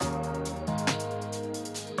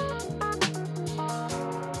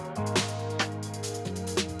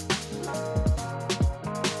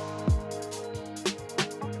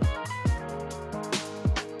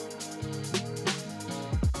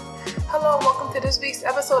welcome to this week's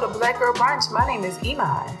episode of Black Girl Brunch. My name is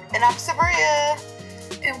Iman. And I'm Sabria.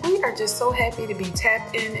 And we are just so happy to be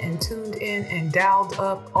tapped in and tuned in and dialed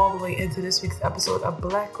up all the way into this week's episode of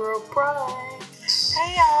Black Girl Brunch.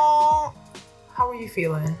 Hey, y'all. How are you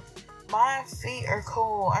feeling? My feet are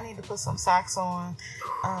cold. I need to put some socks on.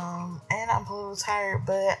 And I'm a little tired,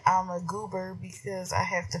 but I'm a goober because I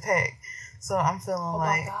have to pack. So I'm feeling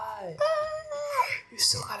like... Oh, my God. You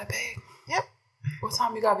still got to pack? Yep. What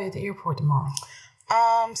time you got to be at the airport tomorrow?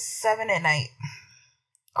 7 at night.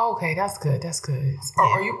 Okay, that's good. That's good. Yeah.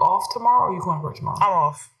 Are you off tomorrow or are you going to work tomorrow? I'm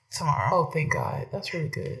off tomorrow. Oh, thank God. That's really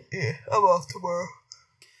good. Yeah, I'm off tomorrow.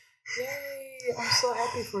 Yay. I'm so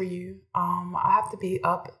happy for you. I have to be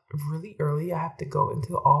up really early. I have to go into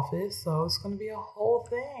the office, so it's going to be a whole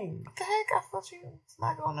thing. What the heck? I thought you was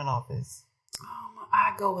not going in office.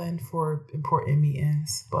 I go in for important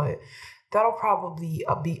meetings, but that'll probably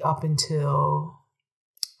be up until,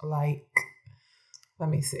 like, let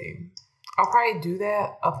me see. I'll probably do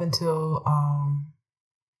that up until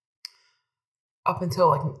like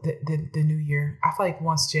the new year. I feel like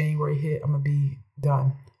once January hit, I'm gonna be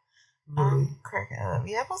done. Really. I'm cracking up.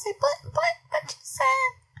 Yeah, I'm gonna say, but what you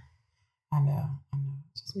said? I know.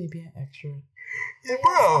 Just me being extra. Yeah,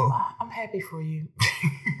 bro. I'm happy for you.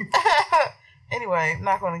 Anyway, I'm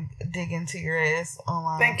not going to dig into your ass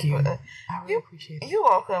online. Thank you. But, I really appreciate it. You're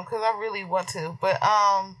welcome, because I really want to. But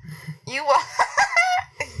you're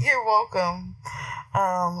welcome.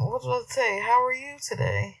 What was I say? How are you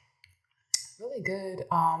today? Really good.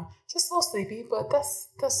 Just a little sleepy, but that's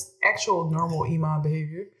actual normal Iman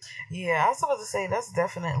behavior. Yeah, I was about to say that's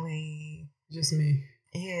definitely just me.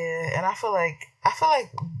 Yeah, and I feel like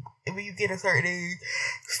when you get a certain age,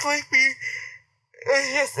 sleepy,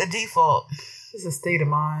 it's just a default. It's a state of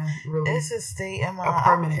mind, really. It's a state of mind. A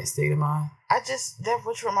permanent state of mind.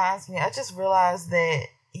 Which reminds me, I just realized like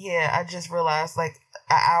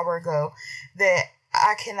an hour ago that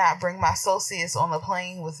I cannot bring my associates on the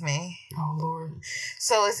plane with me. Oh, Lord.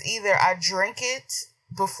 So it's either I drink it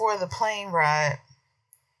before the plane ride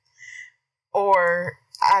or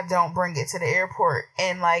I don't bring it to the airport.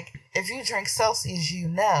 And like, if you drink Celsius, you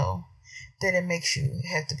know that it makes you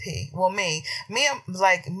have to pee. Well, me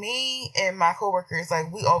and my coworkers, like,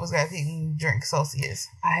 we always got to pee when we drink Celsius.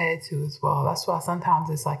 I had to as well. That's why sometimes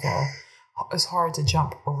it's it's hard to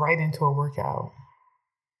jump right into a workout.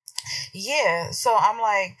 Yeah, so I'm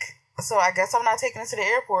like, I guess I'm not taking it to the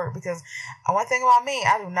airport because one thing about me,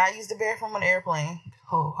 I do not use the bathroom on the airplane.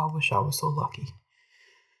 Oh, I wish I was so lucky.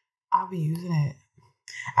 I'll be using it.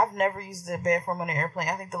 I've never used the bathroom on the airplane.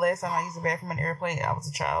 I think the last time I used the bathroom on the airplane, I was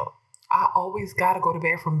a child. I always gotta go to the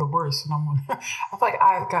bathroom the worst when I'm on. I feel like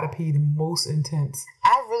I gotta pee the most intense.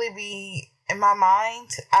 I really be, in my mind,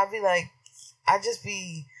 I'd be like, I just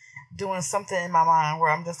be doing something in my mind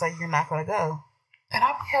where I'm just like, you're not gonna go. And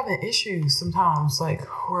I be having issues sometimes, like,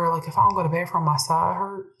 where, like, if I don't go to the bathroom, my side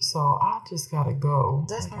hurt, so I just gotta go.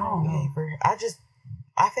 That's like, not behavior.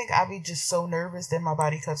 I think I be just so nervous that my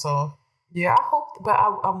body cuts off. Yeah, I hope, but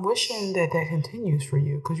I'm wishing that continues for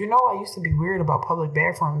you. Because, I used to be weird about public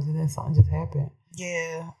bathrooms and then something just happened.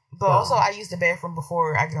 Yeah. But also, I use the bathroom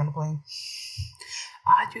before I get on the plane.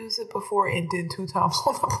 I use it before and then 2 times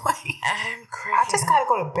on the plane. I'm crazy. I just gotta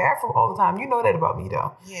go to the bathroom all the time. You know that about me,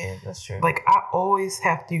 though. Yeah, that's true. Like, I always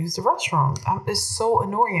have to use the restroom. It's so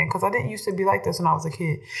annoying because I didn't used to be like this when I was a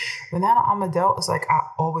kid. But now that I'm an adult, it's like I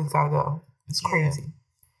always gotta go. It's crazy.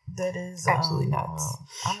 That is absolutely nuts.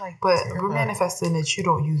 I'm like, but we're manifesting that you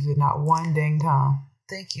don't use it not one dang time.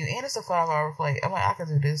 Thank you. And it's a 5-hour flight. I'm like, I can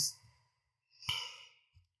do this.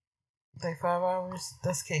 Like 5 hours,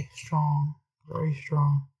 that's cake. Strong. Very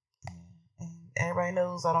strong. And everybody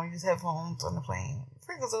knows I don't use headphones on the plane.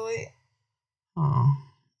 Freakazoid. Oh.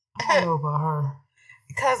 I don't know about her.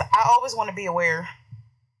 Because I always want to be aware.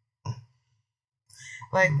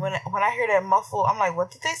 Like, when I hear that muffle, I'm like,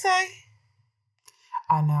 what did they say?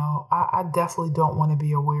 I know. I definitely don't want to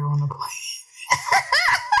be aware on the plane.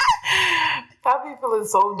 I be feeling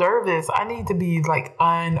so nervous. I need to be, like,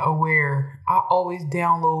 unaware. I always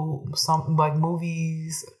download something like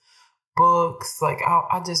movies, books. Like,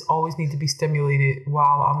 I just always need to be stimulated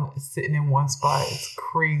while I'm sitting in one spot. It's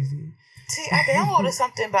crazy. See, I downloaded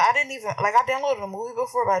something, but I didn't even, like, I downloaded a movie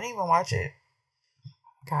before, but I didn't even watch it.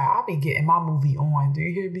 God, I be getting my movie on. Do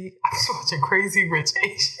you hear me? I was watching Crazy Rich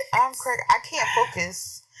Asians. I'm crazy. I can't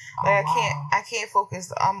focus. Like, I can't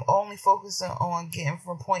focus. I'm only focusing on getting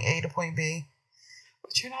from point A to point B.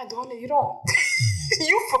 But you're not doing it. You don't.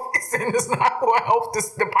 You focusing is not going to help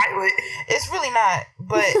the pilot. It's really not.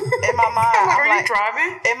 But in my mind, like, I'm are like, you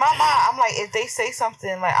driving? In my mind, I'm like, if they say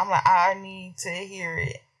something, like, I'm like, I need to hear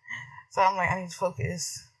it. So I'm like, I need to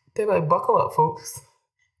focus. They're like, buckle up, folks.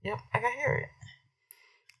 Yep, I can hear it.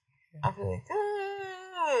 I feel like,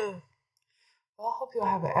 Well, I hope y'all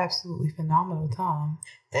have an absolutely phenomenal time.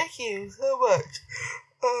 Thank you so much.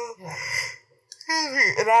 Yeah.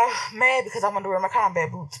 And I'm mad because I want to wear my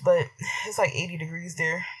combat boots, but it's like 80 degrees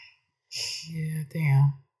there. Yeah,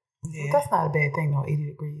 damn. Yeah. Well, that's not a bad thing though, 80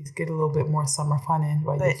 degrees. Get a little bit more summer fun in.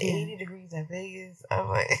 Right, but 80 degrees in Vegas, I'm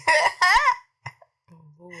like,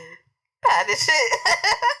 oh, Lord. Ah, this shit.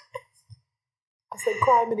 I said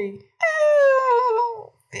criminy.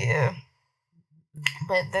 Yeah.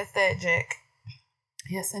 But that's that, Jack.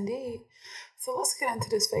 Yes, indeed. So let's get into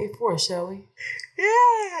this Fave 4, shall we?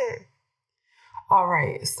 Yeah. All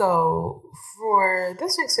right. So for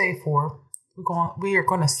this week's Fave 4, we are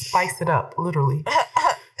going to spice it up, literally.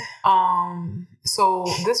 So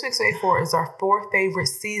this week's Fave 4 is our 4 favorite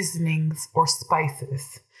seasonings or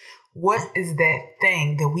spices. What is that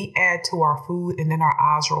thing that we add to our food and then our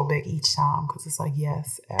eyes roll back each time? Because it's like,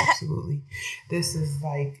 yes, absolutely. This is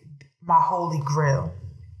like my holy grail.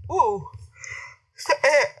 Ooh.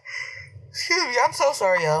 Excuse me, I'm so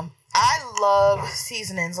sorry, y'all. I love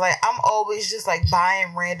seasonings. Like, I'm always just like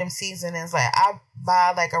buying random seasonings. Like, I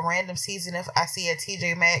buy like a random seasoning if I see at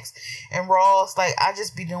TJ Maxx and Ross. Like, I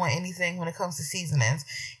just be doing anything when it comes to seasonings.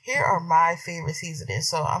 Here are my favorite seasonings.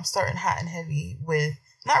 So I'm starting hot and heavy with,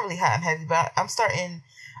 not really hot and heavy, but I'm starting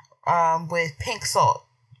with pink salt.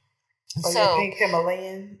 Oh, so pink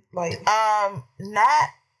Himalayan, like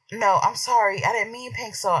No, I'm sorry. I didn't mean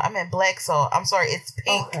pink salt. I meant black salt. I'm sorry. It's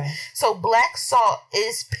pink. Okay. So black salt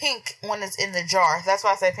is pink when it's in the jar. That's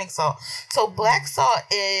why I say pink salt. So black salt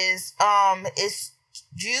is it's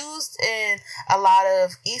used in a lot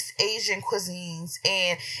of East Asian cuisines,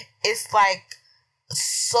 and it's like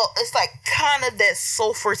kind of that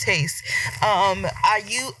sulfur taste.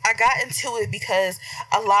 I got into it because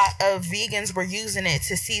a lot of vegans were using it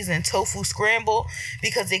to season tofu scramble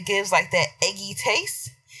because it gives like that eggy taste.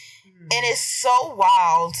 And it's so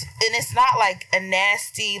wild, and it's not like a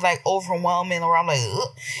nasty, like overwhelming, or I'm like, ugh.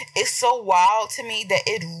 It's so wild to me that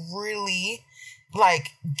it really like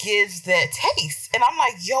gives that taste. And I'm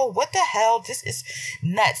like, yo, what the hell? This is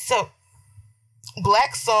nuts. So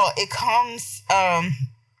black salt, it comes,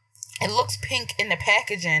 it looks pink in the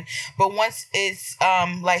packaging, but once it's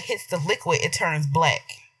like hits the liquid, it turns black.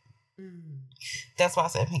 That's why I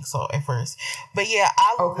said pink salt at first. But yeah,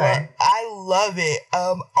 I love it.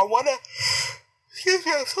 I wanna, excuse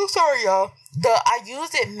me, I'm so sorry, y'all. I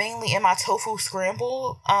use it mainly in my tofu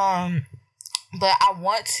scramble. But I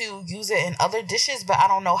want to use it in other dishes, but I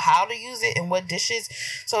don't know how to use it in what dishes.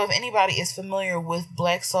 So if anybody is familiar with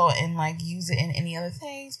black salt and like use it in any other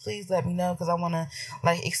things, please let me know, because I want to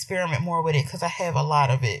like experiment more with it, because I have a lot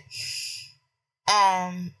of it.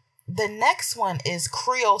 The next one is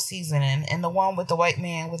Creole seasoning, and the one with the white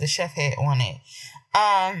man with the chef hat on it.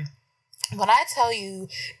 When I tell you,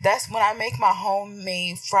 that's when I make my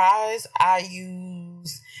homemade fries, I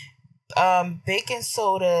use baking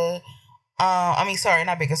soda.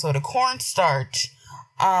 Not baking soda, cornstarch,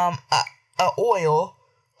 oil,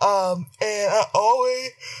 and I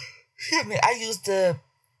always, I use the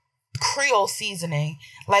Creole seasoning.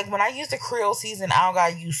 Like, when I use the Creole seasoning, I don't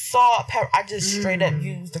gotta use salt, pepper. I just straight up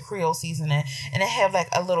use the Creole seasoning, and it have like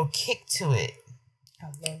a little kick to it.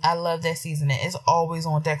 I love that seasoning. It's always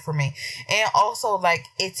on deck for me. And also, like,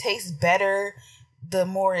 it tastes better the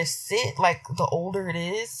more it sit. Like, the older it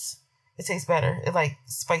is, it tastes better. It's like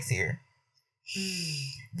spicier.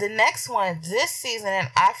 The next one, this seasoning,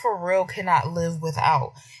 I for real cannot live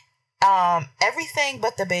without. Everything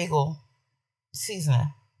but the bagel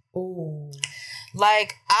seasoning. Ooh.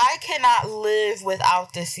 Like, I cannot live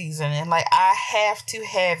without this seasoning. Like, I have to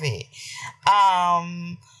have it.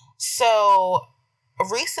 So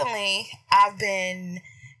recently I've been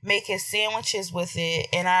making sandwiches with it,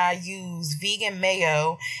 and I use vegan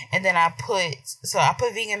mayo, and then I put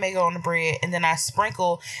vegan mayo on the bread, and then I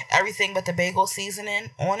sprinkle everything but the bagel seasoning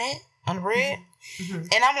on the bread. Mm-hmm.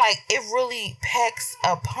 And I'm like, it really packs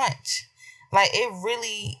a punch. Like, it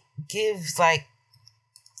really gives like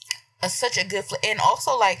such a good and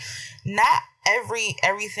also, like, not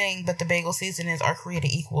everything but the bagel seasonings are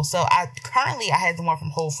created equal. So I had the one from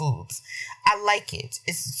Whole Foods. I like it.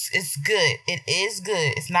 It's good. It is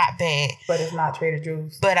good. It's not bad. But it's not Trader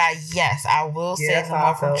Joe's. But I will say that's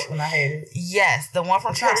how I felt when I had it. Yes, the one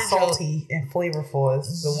from Trader Joe's. It's not salty and flavorful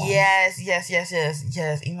is the one. Yes.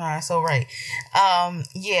 Iman, so right.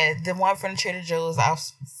 The one from Trader Joe's I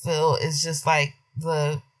feel is just like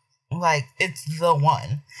it's the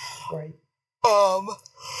one. Right.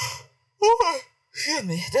 Excuse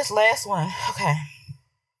me. This last one. Okay.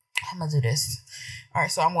 I'm gonna do this. All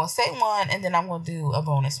right, so I'm gonna say one, and then I'm gonna do a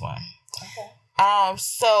bonus one. Okay. I'm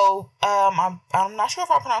not sure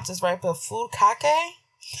if I pronounced this right, but fukake.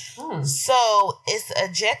 So it's a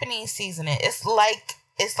Japanese seasoning. It's like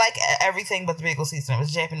everything but the bagel seasoning.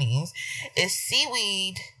 It's Japanese. It's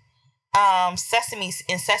seaweed, sesame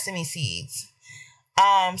seeds.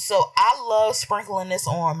 So I love sprinkling this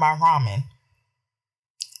on my ramen.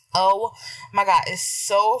 Oh my god, it's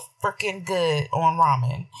so freaking good on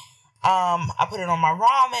ramen. I put it on my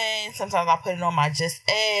ramen. Sometimes I put it on my just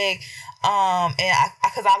egg.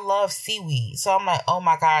 Because I love seaweed, so I'm like, oh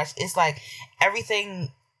my gosh, it's like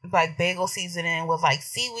everything like bagel seasoning with like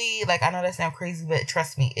seaweed. Like, I know that sounds crazy, but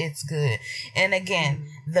trust me, it's good. And again,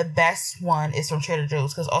 the best one is from Trader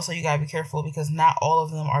Joe's, because also you gotta be careful because not all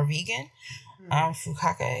of them are vegan.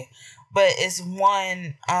 Fukake, but it's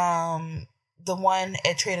one. The one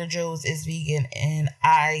at Trader Joe's is vegan, and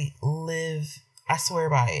I swear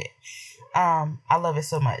by it. I love it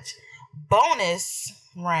so much. Bonus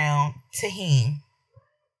round, tahini.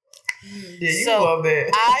 Yeah, you love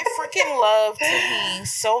that. I freaking love tahini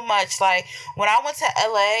so much. Like, when I went to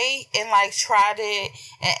LA and like tried it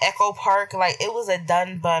in Echo Park, like it was a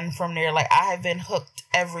done bun from there. Like, I have been hooked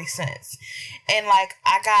ever since. And like,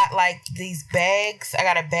 I got like these bags. I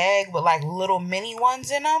got a bag with like little mini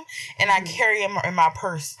ones in them, and I carry them in my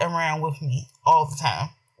purse around with me all the time.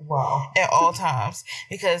 Wow. At all times.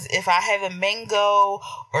 Because if I have a mango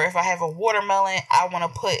or if I have a watermelon, I want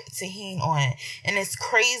to put tahini on it. And it's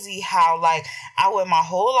crazy how, like, I went my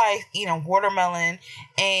whole life eating watermelon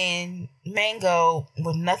and mango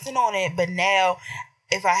with nothing on it. But now,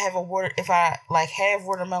 if I have have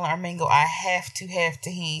watermelon or mango, I have to have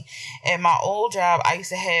tahini. At my old job, I used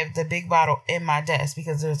to have the big bottle in my desk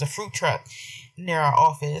because there's a fruit truck near our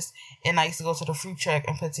office. And I used to go to the fruit truck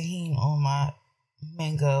and put tahini on my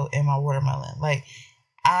mango and my watermelon. Like,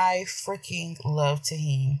 I freaking love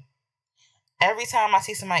tahini. Every time I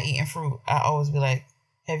see somebody eating fruit, I always be like,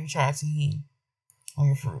 have you tried tahini on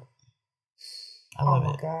your fruit? I love it.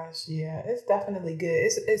 Oh my gosh, yeah, it's definitely good.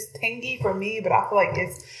 It's tangy for me, but I feel like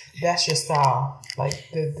that's your style, like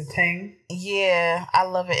the tang. Yeah, I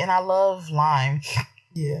love it, and I love lime.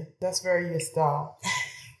 Yeah, that's very your style.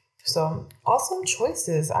 So, awesome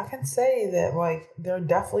choices. I can say that, like, they're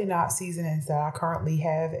definitely not seasonings that I currently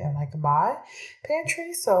have in, like, my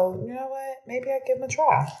pantry. So, you know what? Maybe I give them a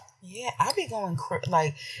try. Yeah, I be going,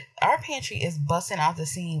 like, our pantry is busting out the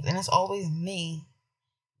seams, and it's always me,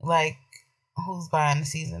 like, who's buying the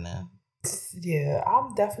seasoning. Yeah,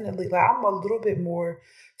 I'm definitely, like, I'm a little bit more,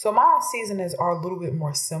 so my seasonings are a little bit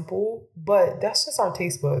more simple, but that's just our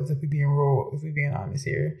taste buds, if we're being honest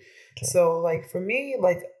here. Okay. So, like, for me,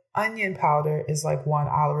 like, onion powder is like one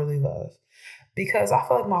I really love, because I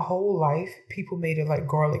feel like my whole life people made it like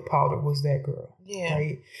garlic powder was that girl. Yeah.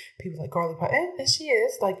 Right? People like garlic powder. And she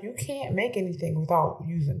is. Like, you can't make anything without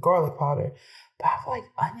using garlic powder. But I feel like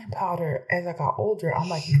onion powder, as I got older, I'm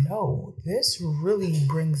like, no, this really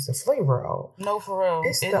brings the flavor out. No, for real.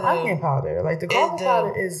 It's the onion powder. Like, the garlic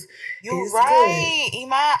powder is right, good.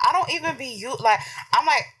 Iman. I don't even be I'm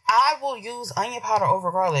like, I will use onion powder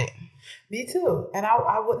over garlic. Me too. And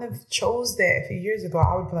I wouldn't have chose that a few years ago.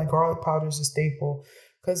 I would be like, garlic powder is a staple,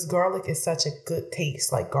 because garlic is such a good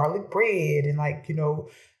taste, like garlic bread and, like, you know,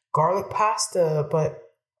 garlic pasta. But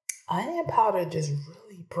onion powder just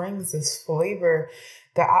really brings this flavor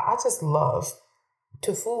that I just love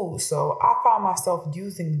to food. So I found myself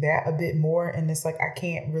using that a bit more, and it's like I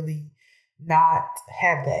can't really not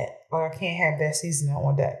have that. Like, I can't have that seasoning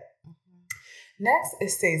on deck. Next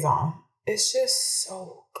is Sazon. It's just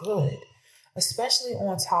so good, especially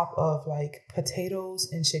on top of like potatoes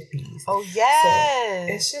and chickpeas. Oh, yes.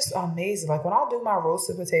 So it's just amazing. Like, when I do my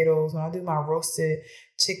roasted potatoes, when I do my roasted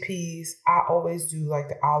chickpeas, I always do like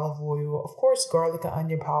the olive oil, of course, garlic and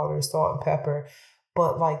onion powder, salt and pepper.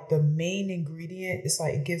 But like, the main ingredient is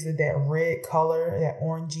like, it gives it that red color, that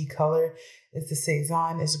orangey color. It's the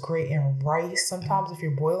Sazon. It's great in rice. Sometimes if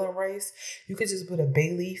you're boiling rice, you could just put a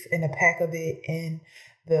bay leaf and a pack of it in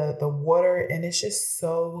the water, and it's just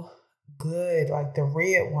so good. Like, the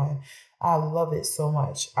red one, I love it so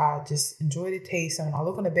much. I just enjoy the taste. And when I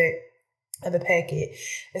look on the back of the packet,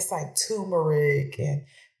 it's like turmeric and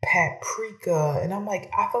paprika, and I'm like,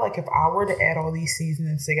 I feel like if I were to add all these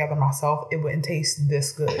seasonings together myself, it wouldn't taste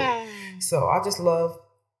this good. So I just love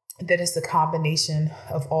that it's a combination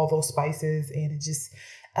of all those spices, and it just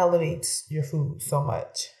elevates your food so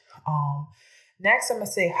much. Next, I'm gonna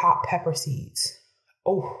say hot pepper seeds.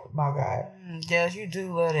 Oh my God. Yes, you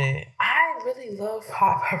do love it. I really love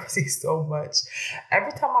hot pepper seeds so much.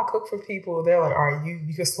 Every time I cook for people, they're like, all right,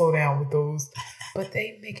 you can slow down with those. But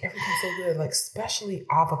they make everything so good, like especially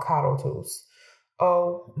avocado toast.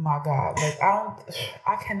 Oh my God. Like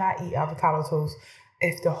I cannot eat avocado toast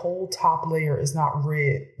if the whole top layer is not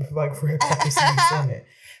red with like red pepper seeds on it.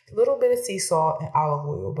 A little bit of sea salt and olive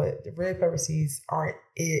oil, but the red pepper seeds aren't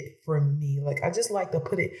it for me. Like I just like to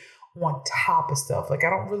put it on top of stuff. Like I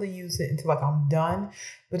don't really use it until like I'm done,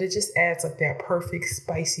 but it just adds like that perfect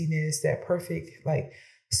spiciness, that perfect like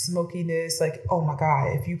smokiness. Like, oh my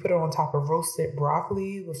God, if you put it on top of roasted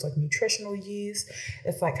broccoli with like nutritional yeast,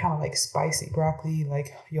 it's like kind of like spicy broccoli.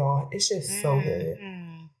 Like, y'all, it's just so good.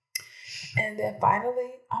 And then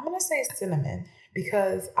finally, I'm going to say cinnamon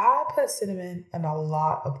because I put cinnamon in a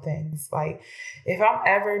lot of things. Like, if I'm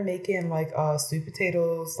ever making like sweet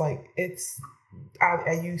potatoes, like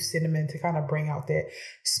I use cinnamon to kind of bring out that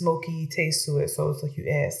smoky taste to it. So it's like you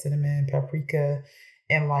add cinnamon, paprika,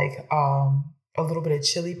 and like a little bit of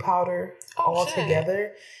chili powder all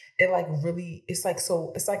together. It like really, it's like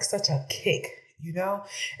such a kick, you know?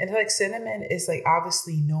 And like cinnamon is like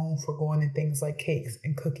obviously known for going in things like cakes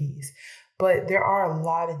and cookies. But there are a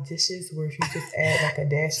lot of dishes where if you just add like a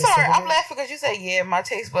dash of cinnamon. Sorry, I'm laughing because you say, yeah, my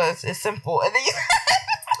taste buds is simple. And then you...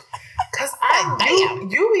 Cause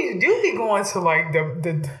you be going to like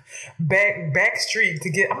the back street to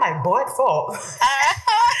get. I'm like black salt.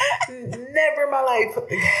 Never in my life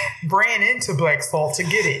ran into black salt to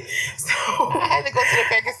get it. So I had to go to the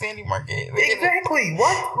Pakistani market. Exactly.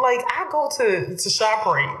 What? Like I go to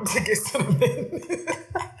ShopRite to get cinnamon.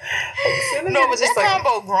 Like, cinnamon no, but just that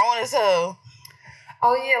combo grown as hell.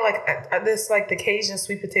 Oh yeah, like this like the Cajun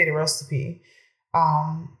sweet potato recipe.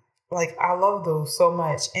 Like I love those so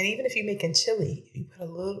much, and even if you're making chili, you put a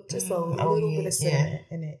little bit of cinnamon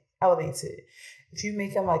and it elevates it. If you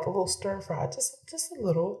make them like a little stir fry, just a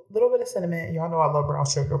little bit of cinnamon. Y'all know I love brown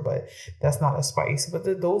sugar, but that's not a spice. But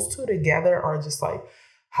those two together are just like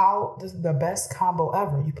the best combo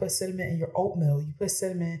ever. You put cinnamon in your oatmeal. You put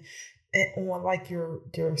cinnamon on like your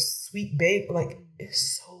sweet bake. Like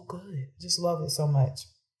it's so good. Just love it so much.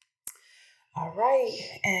 All right,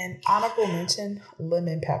 and honorable mention,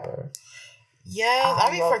 lemon pepper. Yes,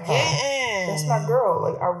 I be forgetting. That's my girl.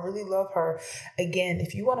 Like I really love her. Again,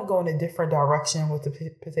 if you want to go in a different direction with the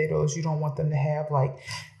potatoes, you don't want them to have like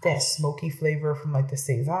that smoky flavor from like the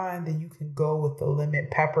Sazon, then you can go with the lemon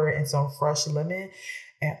pepper and some fresh lemon.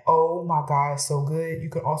 And oh my God, so good. You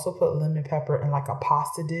can also put lemon pepper in like a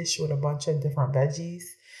pasta dish with a bunch of different veggies.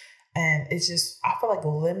 And it's just, I feel like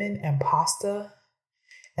lemon and pasta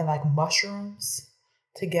and like mushrooms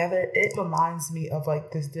together, it reminds me of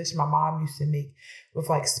like this dish my mom used to make with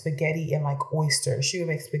like spaghetti and like oyster. She would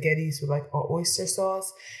make spaghettis with like an oyster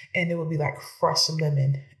sauce, and it would be like fresh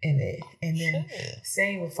lemon in it. And then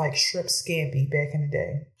same with like shrimp scampi back in the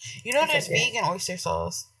day. You know, there's vegan oyster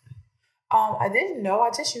sauce. I didn't know.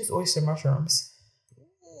 I just use oyster mushrooms.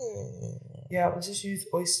 Yeah, I just use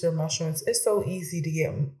oyster mushrooms. It's so easy to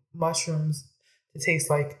get mushrooms to taste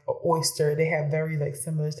like an oyster. They have very like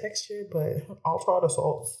similar texture, but I'll try the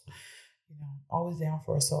sauce. You know, always down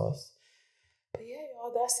for a sauce. But yeah,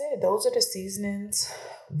 y'all, that's it. Those are the seasonings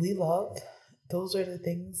we love. Those are the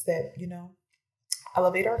things that, you know,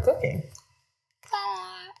 elevate our cooking.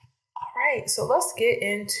 All right, so let's get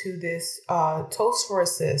into this toast for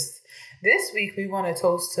assist. This week we want to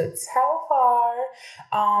toast to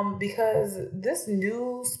Telfar because this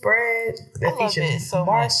new spread that features so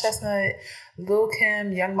Mars Chestnut, Lil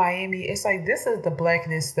Kim, Young Miami, it's like this is the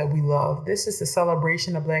blackness that we love. This is the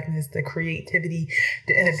celebration of blackness, the creativity,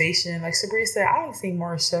 the innovation. Like Sabria said, I ain't seen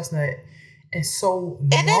Mars Chestnut in so long.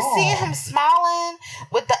 And then seeing him smiling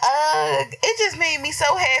with the UGG, it just made me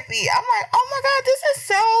so happy. I'm like, oh my God, this is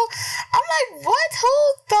so... I'm like, what?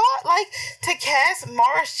 Who thought, like, to cast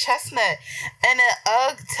Morris Chestnut and an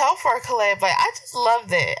UGG Telfar collab? Like, I just love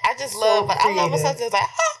that. I just love, like, I love when something's like,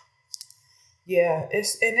 huh? Yeah,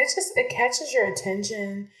 it catches your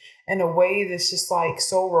attention in a way that's just like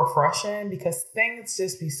so refreshing because things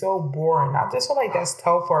just be so boring. I just feel like that's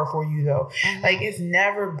Telfar for you though. Mm-hmm. Like it's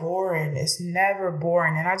never boring. It's never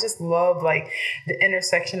boring. And I just love like the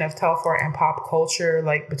intersection of Telfar and pop culture,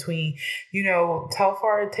 like between, you know,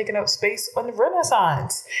 Telfar taking up space on the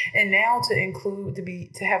Renaissance. And now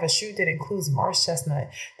to have a shoot that includes Mars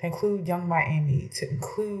Chestnut, to include Young Miami, to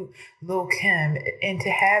include Lil Kim, and to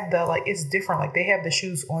have the like it's different. Like they have the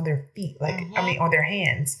shoes on their feet, like on their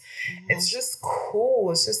hands. Mm-hmm. It's just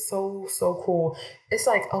cool. It's just so cool. It's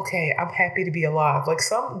like, okay, I'm happy to be alive. Like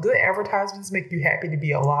some good advertisements make you happy to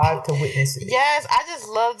be alive to witness it. Yes, I just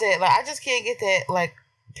love that. Like I just can't get that like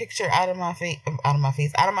picture out of my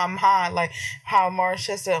mind. Like how Mars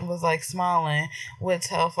Chestnut was like smiling with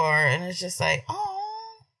Telfar, and it's just like, oh.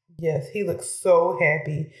 Yes, he looks so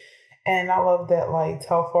happy, and I love that like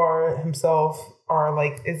Telfar himself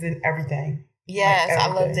is in everything. Like Yes, I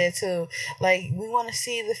love everything. that too. Like we want to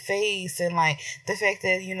see the face and like the fact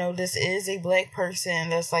that this is a black person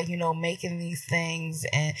that's like making these things,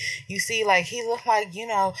 and you see like he look like he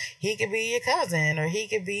could be your cousin or he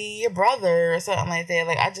could be your brother or something like that.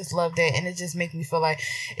 Like I just love that, and it just makes me feel like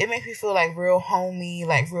real homey,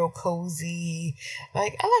 like real cozy.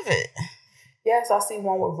 Like I love it. Yes, I see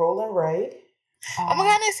one with Roland Ray. Oh my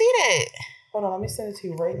god, I didn't see that. Hold on, let me send it to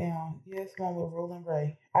you right now. Yes, one with Roland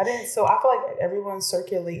Ray. I didn't. So I feel like everyone's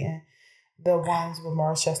circulating the ones with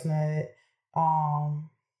Mars Chestnut, um,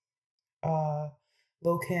 uh,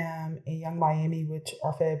 Lil Kim, and Young Miami, which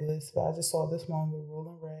are fabulous. But I just saw this one with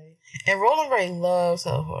Roland Ray. And Roland Ray loves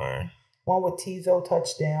her. One with Tizo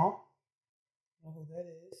Touchdown. I don't know who that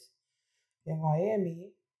is. Young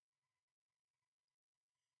Miami.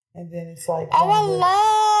 And then it's like Oh, one I with,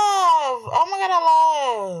 love. Oh my god, I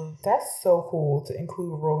love. that's so cool to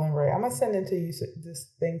include Roland Ray. I'm gonna send it to you, this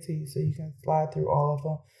thing to you, so you can slide through all of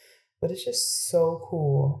them. But it's just so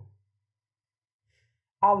cool.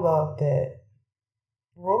 I love that.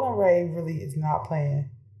 Roland Ray really is not playing.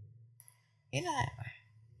 You know.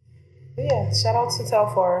 But yeah, shout out to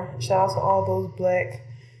Telfar. Shout out to all those black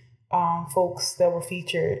folks that were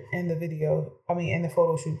featured in the video. I mean, in the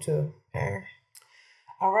photo shoot too. Sure.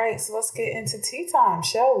 All right, so let's get into tea time,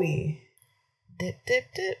 shall we? Dip,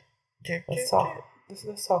 dip, dip. Dip, Let's dip, talk. dip.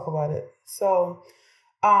 Let's talk about it. So,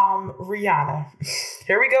 Rihanna.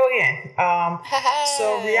 Here we go again.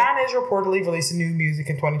 So Rihanna is reportedly releasing new music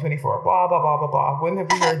in 2024. Blah blah blah blah blah. When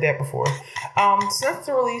have we heard that before? Since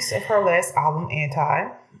the release of her last album,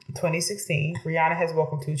 Anti, 2016, Rihanna has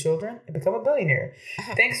welcomed 2 children and become a billionaire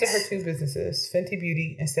thanks to her 2 businesses, Fenty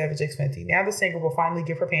Beauty and Savage X Fenty. Now the singer will finally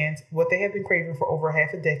give her fans what they have been craving for over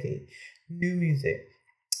half a decade: new music.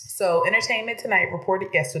 So, Entertainment Tonight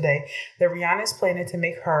reported yesterday that Rihanna is planning to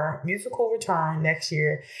make her musical return next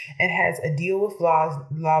year and has a deal with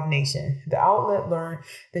Live Nation. The outlet learned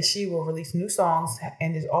that she will release new songs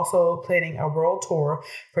and is also planning a world tour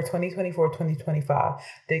for 2024-2025.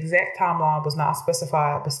 The exact timeline was not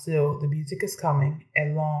specified, but still, the music is coming at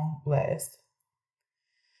long last.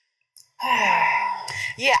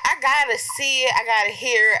 Yeah, I gotta see it, I gotta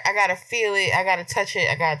hear it, I gotta feel it, I gotta touch it,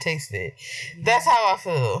 I gotta taste it. That's how I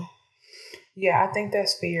feel. Yeah, I think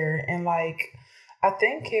that's fair. And like, I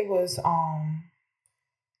think it was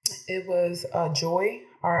Joy,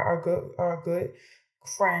 our good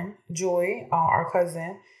friend Joy, our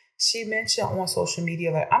cousin. She mentioned on social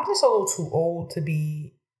media, like, I'm just a little too old to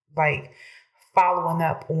be like following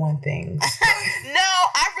up on things. No,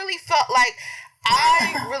 I really feel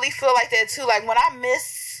like that too. Like when I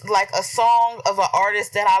miss like a song of an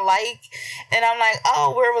artist that I like, and I'm like,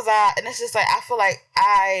 oh, where was I? And it's just like I feel like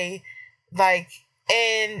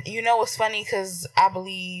and what's funny, because I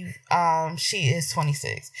believe she is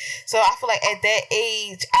 26, so I feel like at that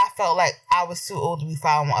age I felt like I was too old to be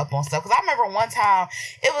following up on stuff. Because I remember one time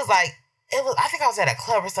I think I was at a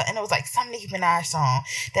club or something, and it was like some Nicki Minaj song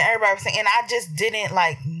that everybody was singing, and I just didn't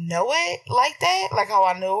like know it like that, like how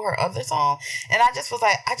I know her other song. And I just feel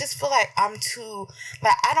like I'm too,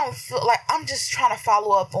 like, I don't feel like, I'm just trying to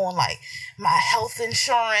follow up on like my health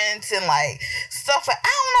insurance and like stuff. Like, I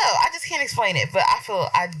don't know, I just can't explain it, but I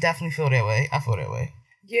definitely feel that way. I feel that way.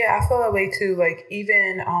 Yeah, I feel that way too. Like,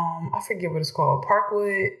 even I forget what it's called.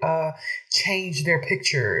 Parkwood changed their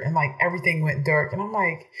picture and like everything went dark, and I'm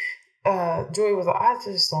like, Joy was like, I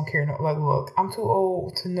just don't care. Like, look, I'm too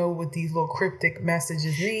old to know what these little cryptic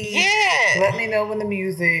messages mean. Yeah. Let me know when the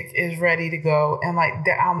music is ready to go. And like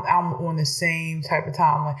that, I'm on the same type of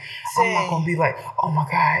time. Like, I'm not gonna be like, oh my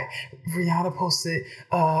God, Rihanna posted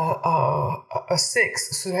a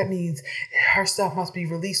 6, so that means her stuff must be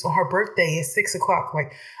released on her birthday at 6:00.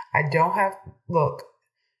 Like, I don't have, look,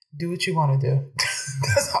 do what you want to do.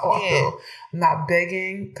 That's how I feel. I'm not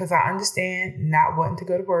begging, because I understand not wanting to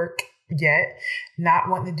go to work yet, not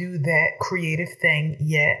wanting to do that creative thing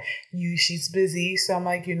yet. She's busy. So I'm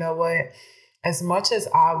like, you know what? As much as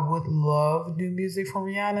I would love new music from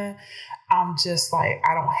Rihanna, I'm just like,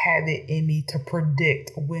 I don't have it in me to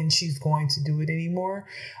predict when she's going to do it anymore.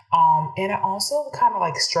 And it also kind of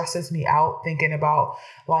like stresses me out thinking about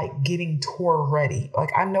like getting tour ready.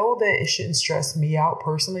 Like, I know that it shouldn't stress me out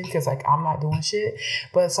personally, because like I'm not doing shit,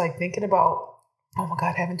 but it's like thinking about, oh my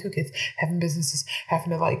God, having 2 kids, having businesses, having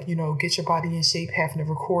to like, get your body in shape, having to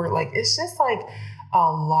record. Like, it's just like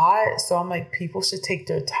a lot. So I'm like, people should take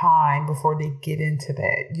their time before they get into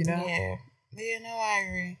that, Yeah. Yeah, no, I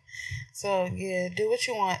agree. So, yeah, do what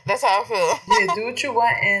you want. That's how I feel. Yeah, do what you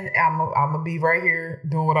want, and I'm going to be right here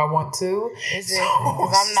doing what I want to. Exactly.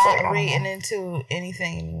 Because I'm not reading into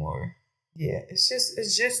anything anymore. Yeah, it's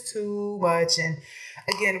just too much. And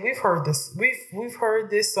again, we've heard this. We've heard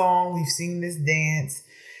this song. We've seen this dance,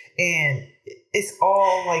 and it's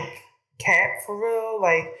all like cap for real.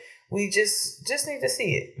 Like we just need to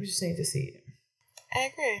see it. We just need to see it.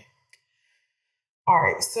 I agree. All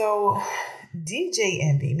right, so DJ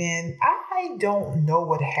Envy, man, I don't know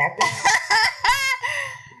what happened.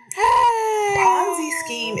 Ponzi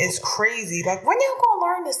scheme is crazy. Like, when you gonna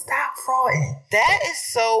learn to stop frauding? That is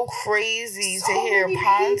so crazy to hear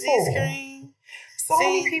Ponzi scheme. So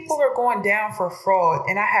many people are going down for fraud,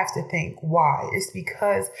 and I have to think why. It's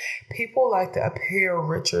because people like to appear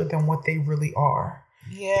richer than what they really are.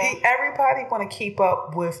 Yeah. Everybody want to keep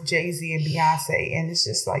up with Jay-Z and Beyonce, and it's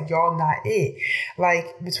just like, y'all not it.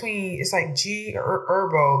 Like, it's like G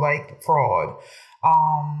Herbo, like fraud.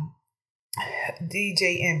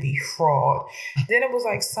 DJ Envy fraud. Then it was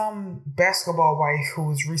like some basketball wife who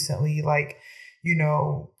was recently like,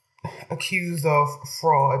 accused of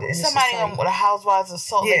fraud. And somebody on the Housewives of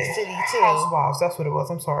Salt Lake City too. Housewives, that's what it was.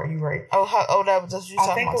 I'm sorry, you're right. That was just you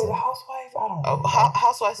talking about. I think it was a housewife. I don't know.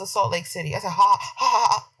 Housewives of Salt Lake City. I said Why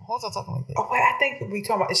was I talking like that? Oh wait, I think we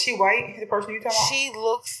talking about. Is she white? The person you talking about? She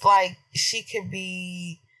looks like she could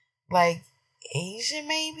be like Asian,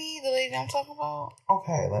 maybe. The lady I'm talking about.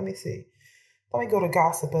 Okay, let me see. Let me go to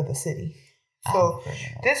Gossip of the City. So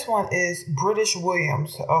this one is British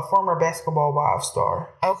Williams, a former Basketball Wives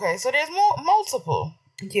star. Okay, so there's multiple.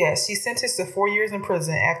 Yes, she's sentenced to 4 years in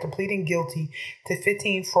prison after pleading guilty to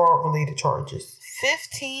 15 fraud-related charges.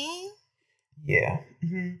 15? Yeah.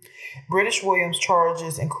 Mm-hmm. British Williams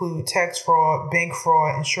charges include tax fraud, bank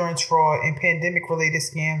fraud, insurance fraud, and pandemic-related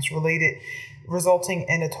scams resulting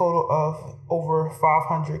in a total of over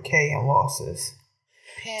 $500K in losses.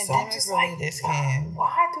 Pandemic-related scam.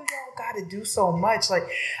 Why do y'all got to do so much? Like,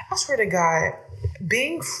 I swear to God,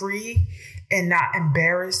 being free and not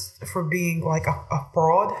embarrassed for being like a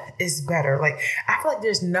fraud is better. Like, I feel like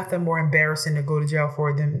there's nothing more embarrassing to go to jail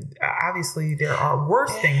for than, obviously there are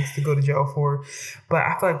worse things to go to jail for, but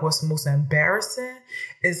I feel like what's most embarrassing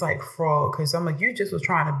is like fraud, because I'm like, you just was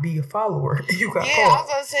trying to be a follower. You got caught. I was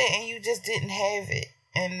gonna say, and you just didn't have it,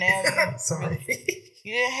 and now sorry,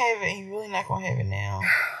 you didn't have it, and you're really not gonna have it now.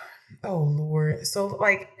 Oh, Lord. So,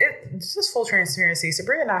 like, it's just full transparency.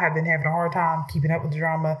 Sabrina and I have been having a hard time keeping up with the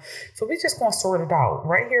drama. So, we're just going to sort it out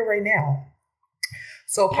right here, right now.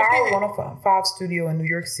 So, Power 105 Studio in New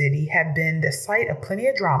York City had been the site of plenty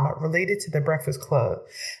of drama related to the Breakfast Club.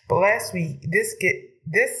 But last week, this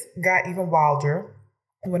got even wilder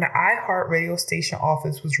when the iHeart radio station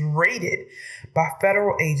office was raided by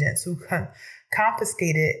federal agents who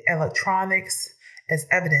confiscated electronics as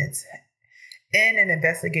evidence in an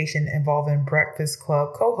investigation involving Breakfast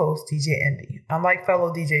Club co-host DJ Envy. Unlike fellow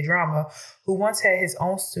DJ Drama, who once had his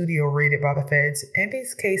own studio raided by the feds,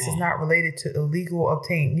 Envy's case is not related to illegal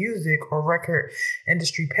obtained music or record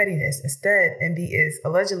industry pettiness. Instead, Envy is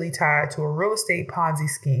allegedly tied to a real estate Ponzi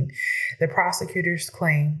scheme the prosecutors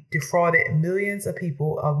claim defrauded millions of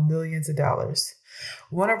people of millions of dollars.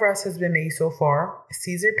 One arrest has been made so far.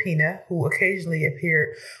 Cesar Pina, who occasionally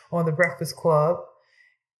appeared on the Breakfast Club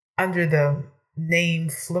under the name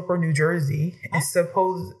Flipper New Jersey, and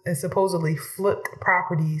supposedly flipped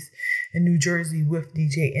properties in New Jersey with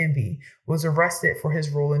DJ Envy, was arrested for his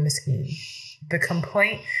role in the scheme. The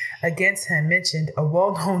complaint against him mentioned a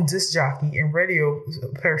well-known disc jockey and radio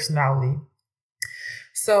personality.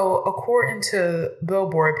 So, according to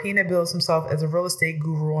Billboard, Pina bills himself as a real estate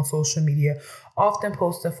guru on social media, often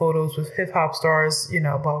posting photos with hip-hop stars,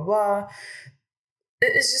 blah, blah, blah.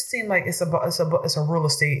 It just seemed like it's a real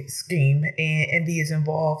estate scheme, and Envy is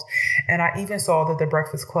involved. And I even saw that the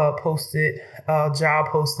Breakfast Club posted a job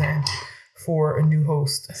posting for a new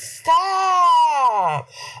host. Stop!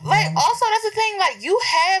 Like, also, that's the thing. Like, you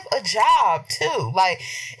have a job too. Like,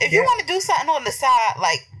 if you want to do something on the side,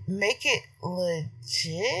 like, make it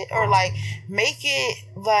legit, or like make it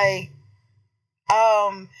like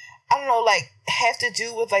I don't know, like, have to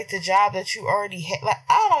do with, like, the job that you already had. Like,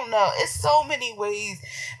 I don't know. It's so many ways.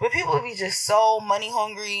 But people would be just so money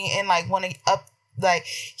hungry and, like, want to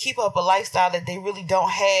keep up a lifestyle that they really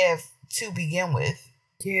don't have to begin with.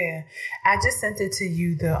 Yeah. I just sent it to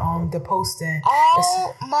you, the posting.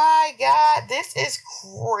 Oh, my God. This is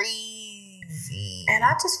crazy. And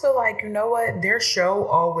I just feel like, you know what? Their show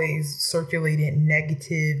always circulated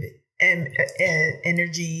negative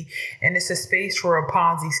energy, and it's a space for a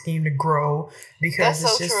Ponzi scheme to grow because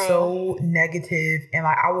it's just so negative. And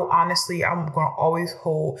like, I will honestly, I'm gonna always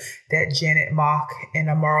hold that Janet Mock and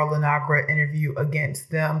Amara Linagra interview against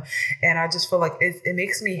them. And I just feel like it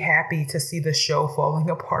makes me happy to see the show falling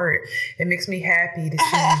apart. It makes me happy to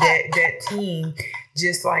see that team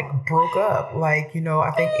just like broke up. Like, you know,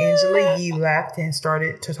 I think Angela Yee left and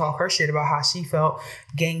started to talk her shit about how she felt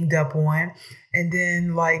ganged up on. And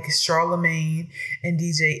then like Charlamagne and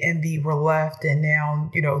DJ Envy were left, and now,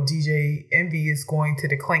 you know, DJ Envy is going to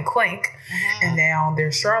the Clink Clink. And now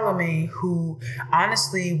there's Charlamagne, who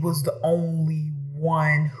honestly was the only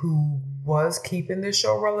one who was keeping the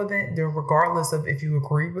show relevant, regardless of if you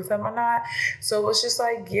agreed with them or not. So it's just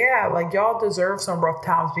like, yeah, like y'all deserve some rough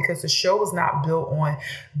times because the show was not built on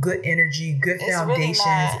good energy, good foundations.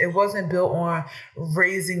 Really, it wasn't built on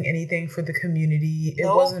raising anything for the community. It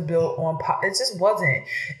wasn't built on it just wasn't.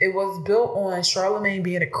 It was built on Charlamagne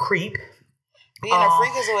being a creep. Being a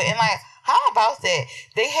freak as well. And like, how about that?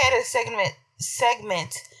 They had a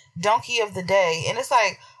segment Donkey of the Day. And it's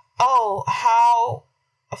like, oh, how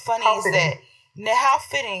funny is that? Now, how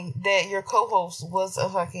fitting that your co-host was a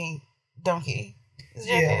fucking donkey.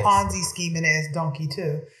 Yeah, Ponzi scheming ass donkey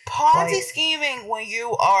too. Ponzi scheming when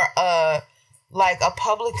you are a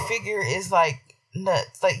public figure is like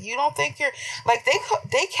nuts. Like, you don't think you're like,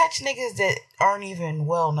 they catch niggas that aren't even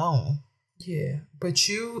well known. Yeah, but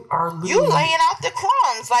you are you laying out the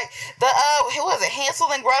crumbs like the who was it,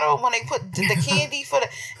 Hansel and Gretel, when they put the candy for the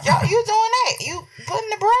y'all. You doing that? You putting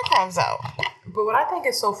the breadcrumbs out. But what I think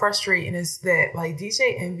is so frustrating is that like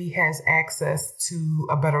DJ Envy has access to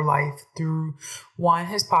a better life through one,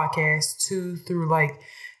 his podcast, two, through like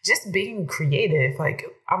just being creative. Like,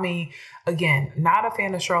 I mean, again, not a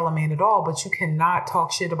fan of Charlamagne at all, but you cannot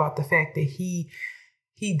talk shit about the fact that he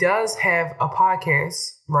does have a podcast,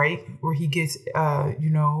 right, where he gets,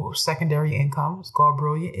 secondary income. It's called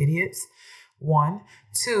Brilliant Idiots. 1,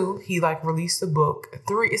 2, he like released a book.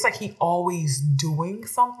 3, it's like he always doing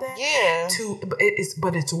something. Yeah. 2,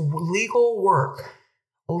 but it's legal work.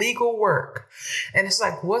 And it's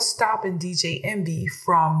like, what's stopping DJ Envy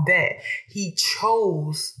from that? He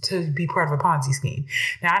chose to be part of a Ponzi scheme.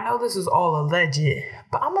 Now, I know this is all alleged,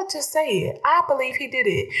 but I'm going to just say it. I believe he did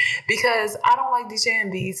it because I don't like DJ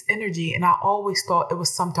Envy's energy, and I always thought it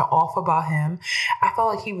was something off about him. I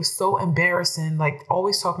felt like he was so embarrassing, like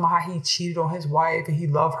always talking about how he cheated on his wife and he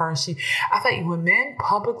loved her. And I thought when men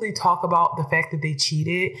publicly talk about the fact that they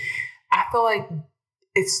cheated, I feel like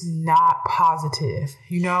it's not positive.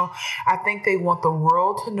 You know, I think they want the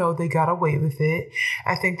world to know they got away with it.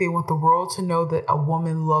 I think they want the world to know that a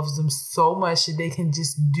woman loves them so much that they can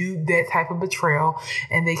just do that type of betrayal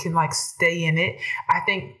and they can like stay in it. I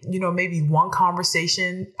think, maybe one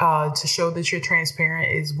conversation to show that you're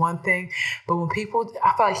transparent is one thing. But when people,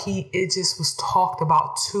 I felt like it just was talked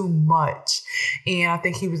about too much. And I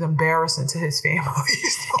think he was embarrassing to his family.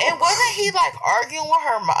 And wasn't he like arguing with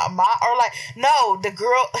her mom or like, no, the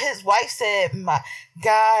girl, his wife said, my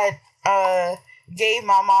God gave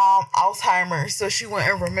my mom Alzheimer's so she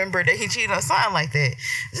wouldn't remember that he cheated on something like that.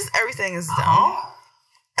 Just everything is dumb.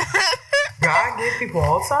 God gave people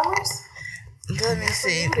Alzheimer's? Let me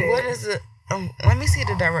see. What is it? Let me see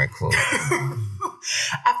the direct quote.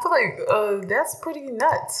 I feel like that's pretty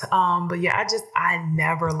nuts. But yeah, I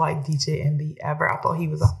never liked DJ Envy ever. I thought he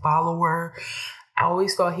was a follower. I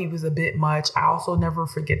always thought he was a bit much. I also never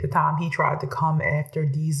forget the time he tried to come after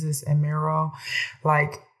Deezus and Mero.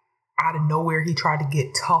 Like, out of nowhere, he tried to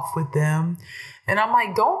get tough with them. And I'm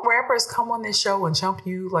like, don't rappers come on this show and jump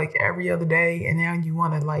you like every other day? And now you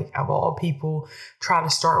want to, like, of all people, try to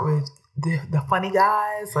start with the funny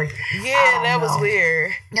guys? Like, yeah, that was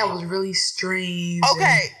weird. That was really strange.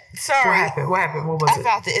 Okay, sorry. What happened? What was it? I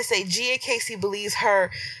found it. It said Gia Casey believes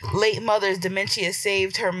her late mother's dementia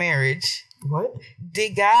saved her marriage. What?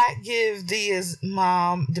 Did God give Dia's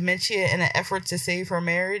mom dementia in an effort to save her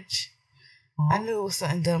marriage? I knew it was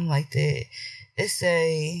something dumb like that. It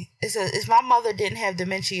says if my mother didn't have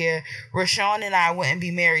dementia, Rashawn and I wouldn't be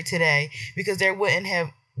married today because there would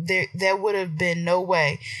have been no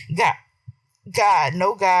way. God,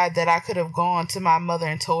 that I could have gone to my mother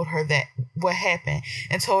and told her that what happened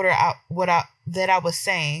and told her that I was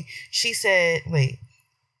saying.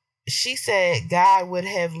 She said God would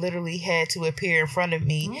have literally had to appear in front of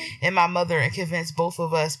me and my mother and convince both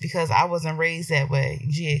of us because I wasn't raised that way.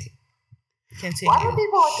 Continue. Why do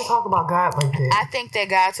people like to talk about God like that? I think that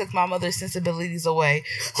God took my mother's sensibilities away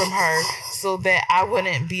from her so that I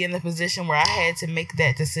wouldn't be in the position where I had to make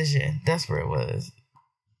that decision. That's where it was.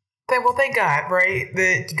 Thank God, right?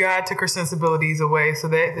 That God took her sensibilities away, so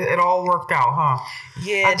that it all worked out, huh?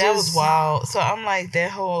 Yeah, that was wild. So I'm like,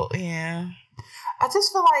 that whole, yeah. I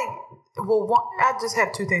just feel like, well, I just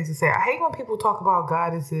have two things to say. I hate when people talk about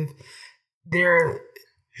God as if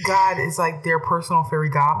God is like their personal fairy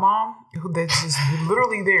godmom that's just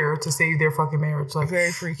literally there to save their fucking marriage. Like,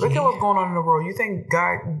 very freaky. Look at what's going on in the world. You think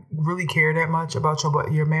God really cared that much about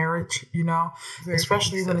your marriage? You know, very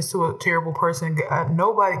especially when it's to a terrible person. God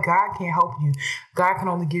can't help you. God can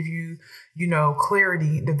only give you,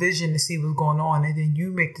 clarity, the vision to see what's going on, and then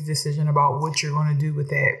you make the decision about what you're going to do with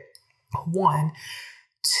that. One.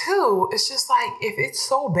 Two, it's just like, if it's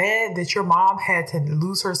so bad that your mom had to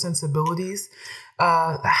lose her sensibilities,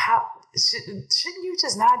 shouldn't you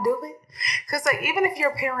just not do it? Because like, even if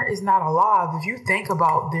your parent is not alive, if you think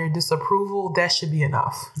about their disapproval, that should be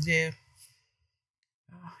enough. Yeah.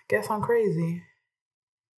 I guess I'm crazy.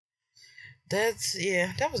 That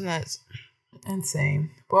was nuts.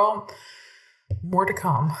 Insane. Well, more to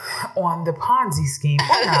come on the Ponzi scheme,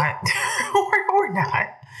 or not, or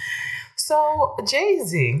not. So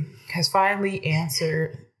Jay-Z has finally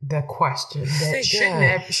answered the question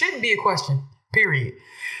that shouldn't be a question, period.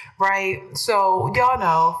 Right? So y'all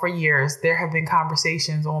know for years there have been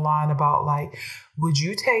conversations online about like, would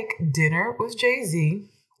you take dinner with Jay-Z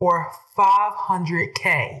or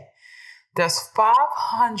 $500K? That's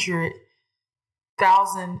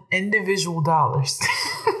 500,000 individual dollars.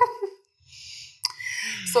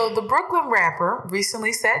 So the Brooklyn rapper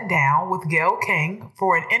recently sat down with Gayle King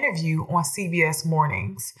for an interview on CBS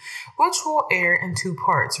Mornings, which will air in two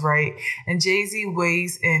parts, right? And Jay-Z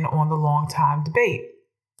weighs in on the long time debate.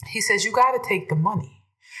 He says, you got to take the money.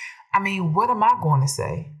 I mean, what am I going to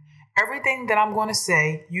say? Everything that I'm going to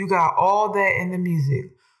say, you got all that in the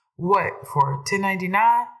music. What, for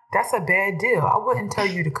 $10.99? That's a bad deal. I wouldn't tell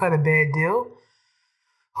you to cut a bad deal.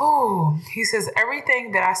 Oh, he says,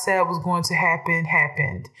 everything that I said was going to happen,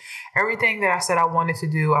 happened. Everything that I said I wanted to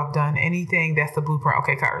do, I've done. Anything that's the blueprint.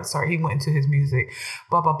 Okay, sorry, he went into his music,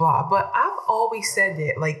 blah, blah, blah. But I've always said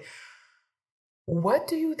that, like, what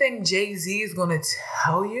do you think Jay-Z is going to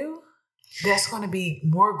tell you that's going to be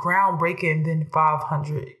more groundbreaking than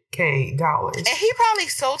 $500K? And he probably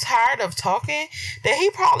so tired of talking that he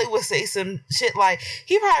probably would say some shit like,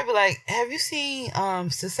 he probably be like, have you seen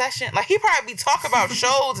Succession? Like, he probably be talking about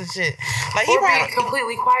shows and shit. Like, he probably be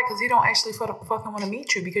completely quiet because he don't actually fucking want to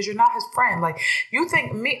meet you because you're not his friend. Like, you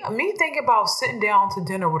think me thinking about sitting down to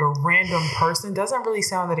dinner with a random person doesn't really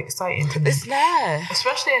sound that exciting to me. It's not,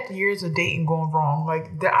 especially after years of dating going wrong.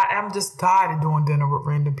 Like, I'm just tired of doing dinner with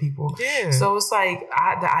random people. Yeah. So it's like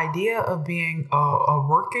the idea of being a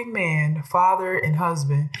working man, father and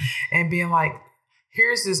husband, and being like,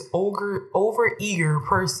 here's this over eager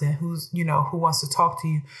person who's, who wants to talk to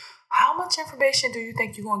you. How much information do you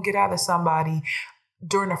think you're going to get out of somebody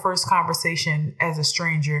during the first conversation as a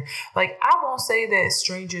stranger? Like, I won't say that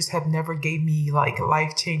strangers have never gave me like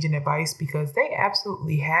life-changing advice, because they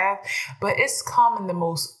absolutely have, but it's come in the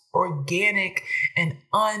most organic and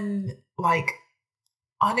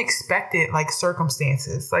unexpected like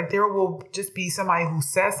circumstances. Like, there will just be somebody who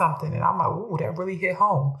says something and I'm like, ooh, that really hit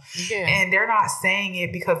home. Yeah. And they're not saying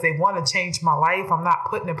it because they want to change my life. I'm not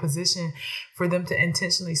put in a position for them to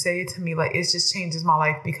intentionally say it to me. Like, it just changes my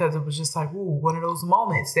life because it was just like, ooh, one of those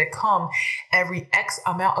moments that come every X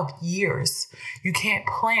amount of years. You can't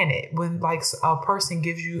plan it. When like a person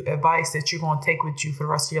gives you advice that you're going to take with you for the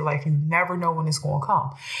rest of your life, you never know when it's going to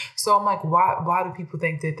come. So I'm like, why do people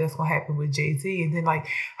think that that's going to happen with Jay-Z? And then like,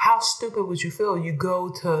 how stupid would you feel? You go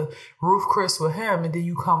to Roof Chris with him and then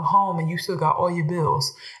you come home and you still got all your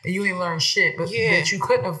bills and you ain't learned shit, but that you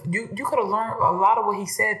couldn't have, you could have learned a lot of what he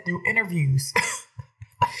said through interviews.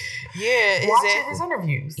 Yeah. Watching his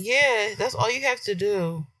interviews. Yeah. That's all you have to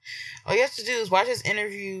do. All you have to do is watch his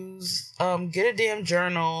interviews, get a damn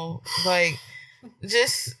journal. Like,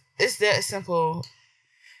 just, it's that simple.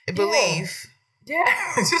 Believe. Yeah,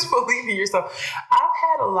 just believe in yourself. I've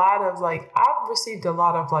received a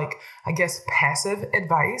lot of like, I guess, passive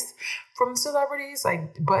advice from celebrities,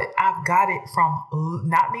 like, but I've got it from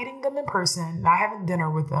not meeting them in person, not having dinner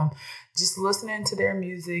with them, just listening to their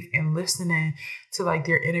music and listening to like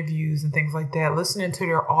their interviews and things like that, listening to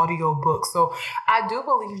their audio books. So I do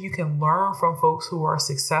believe you can learn from folks who are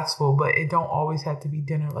successful, but it don't always have to be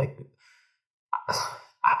dinner. Like,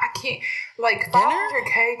 I can't, like,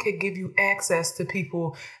 500K could give you access to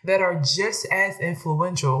people that are just as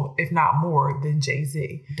influential, if not more, than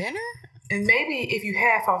Jay-Z. Dinner? And maybe if you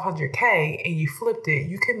had 500K and you flipped it,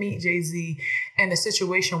 you could meet Jay-Z in a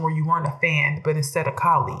situation where you weren't a fan, but instead a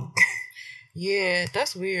colleague. Yeah,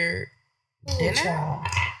 that's weird. Dinner? Child.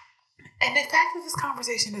 And the fact that this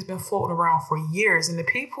conversation has been floating around for years, and the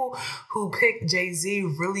people who pick Jay-Z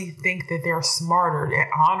really think that they're smarter,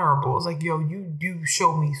 they're honorable. It's like, yo, you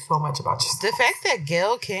show me so much about yourself. The fact that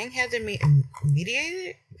Gayle King had to mediate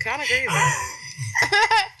it, kind of crazy.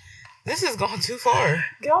 This is going too far.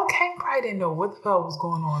 Gayle King probably didn't know what the hell was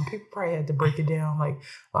going on. People probably had to break it down. Like,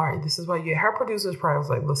 all right, this is why you. Her producers probably was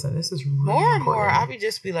like, listen, this is really more and important. more. I would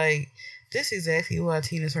just be like, this is exactly why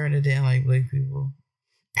Tina Turner didn't like black people.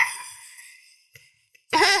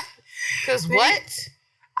 Because what?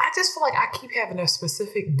 I just feel like I keep having a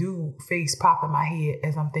specific dude face pop in my head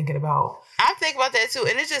as I'm thinking about. I'm thinking about that too,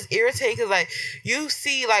 and it's just irritating because like you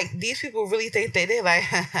see, like these people really think they like,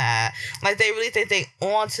 like they really think they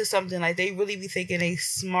onto something. Like they really be thinking they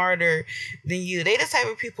smarter than you. They the type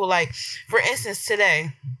of people like, for instance,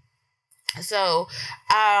 today. So,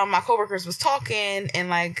 my coworkers was talking, and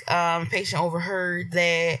like, patient overheard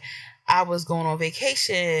that I was going on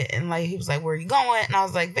vacation, and like he was like, "Where are you going?" And I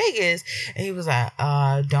was like, "Vegas." And he was like,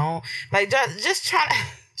 "Don't like just trying to."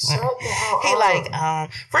 Shut the hell He up. like,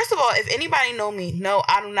 first of all, if anybody know me, no,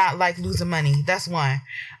 I do not like losing money. That's one.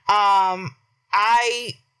 I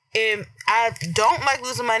don't like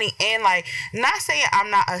losing money, and like, not saying I'm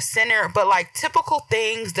not a sinner, but like typical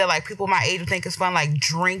things that like people my age would think is fun, like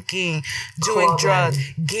drinking, doing drugs,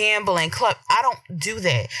 gambling, club. I don't do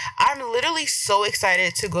that. I'm literally so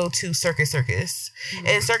excited to go to Circus.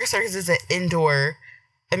 And Circus is an indoor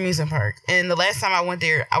amusement park. And the last time I went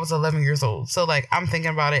there, I was 11 years old. So like, I'm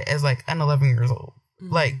thinking about it as like an 11 years old.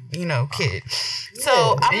 Like, you know, kid. So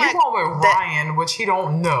I'm and like, you going with Ryan, which he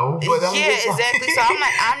don't know. But I'm yeah, just exactly. So I'm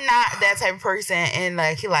like, I'm not that type of person. And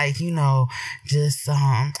like, he like, you know, just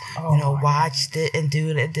watch it and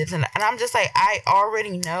do it and I'm just like, I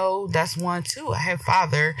already know that's one too. I have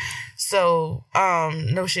father. So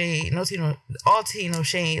no shade, no tea, all tea, no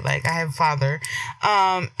shade. Like I have a father.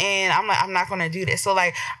 And I'm like, I'm not gonna do this. So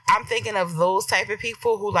like, I'm thinking of those type of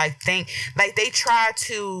people who like think like they try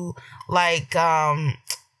to like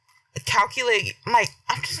calculate, like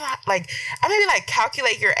I'm just not like, I maybe like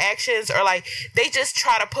calculate your actions, or like they just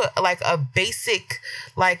try to put like a basic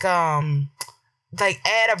like add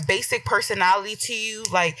a basic personality to you.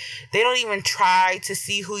 Like they don't even try to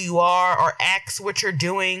see who you are or ask what you're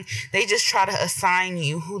doing. They just try to assign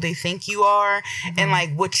you who they think you are and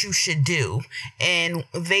like what you should do, and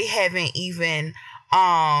they haven't even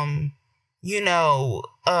I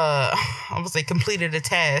would say completed a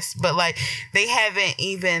task, but like they haven't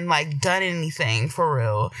even like done anything for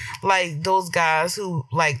real. Like those guys who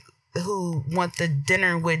want the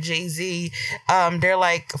dinner with Jay-Z, they're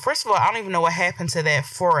like, first of all, I don't even know what happened to that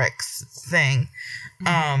Forex thing.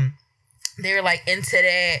 They're like into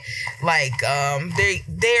that, like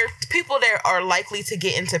they're people that are likely to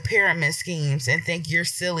get into pyramid schemes and think you're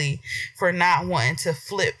silly for not wanting to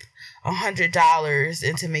flip $100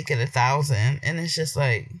 and to make it 1,000, and it's just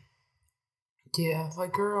like, yeah,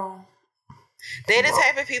 like girl. They're the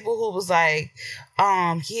type of people who was like,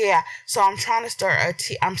 yeah, so I'm trying to start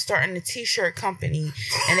I'm starting a t-shirt company,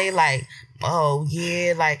 and they like, oh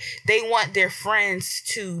yeah, like they want their friends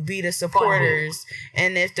to be the supporters,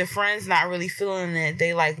 and if the friends not really feeling it,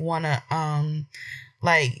 they like wanna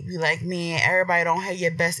like be like, man, everybody don't have your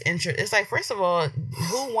best interest. It's like, first of all,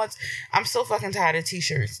 I'm so fucking tired of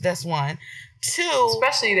t-shirts. That's one. Two,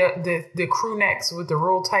 especially the crew necks with the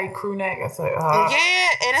real tight crew neck. It's like, yeah,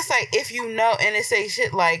 and it's like, if you know, and it say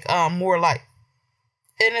shit like more like,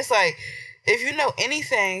 and it's like, if you know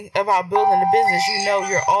anything about building a business, you know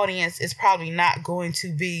your audience is probably not going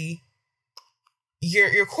to be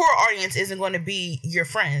your core audience isn't going to be your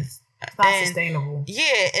friends. It's not sustainable.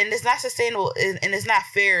 Yeah, and it's not sustainable, and it's not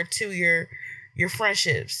fair to your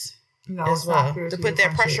friendships. No, as it's well, not fair to put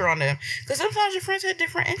that pressure on them, because sometimes your friends have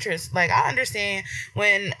different interests. Like I understand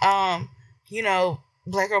when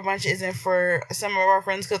Black Girl Brunch isn't for some of our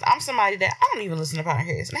friends, because I'm somebody that I don't even listen to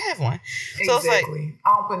podcasts, and I have one. So exactly. It's like,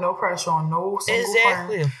 I don't put no pressure on no single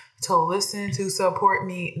friend to listen, to support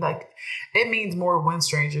me. Like, it means more when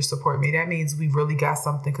strangers support me. That means we really got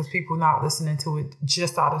something, because people not listening to it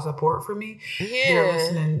just out of support for me. Yeah. They're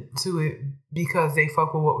listening to it because they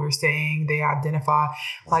fuck with what we're saying. They identify.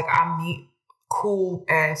 Like, I meet cool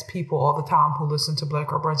ass people all the time who listen to Black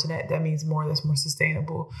Girl Brunch, and that means more. That's more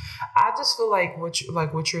sustainable. I just feel like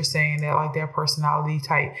what you're saying, that like their personality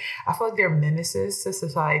type, I feel like they're menaces to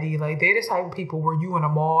society. Like they're the type of people where you in a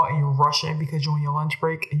mall and you're rushing because you're on your lunch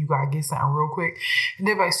break and you gotta get something real quick, and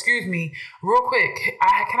they're like, excuse me, real quick,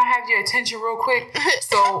 can I have your attention real quick?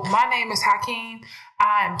 So my name is Hakeem,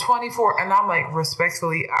 I'm 24, and I'm like,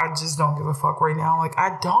 respectfully, I just don't give a fuck right now. Like,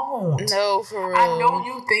 I don't. No, for real. I know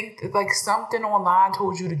you think like something online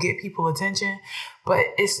told you to get people attention, but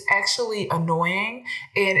it's actually annoying,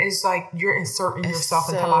 and it's like you're inserting yourself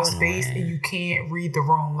into my space and you can't read the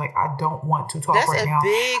room. Like, I don't want to talk right now. That's a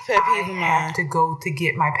big pet peeve of mine. I have to go to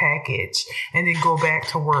get my package and then go back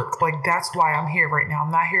to work. Like, that's why I'm here right now.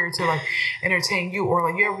 I'm not here to like entertain you, or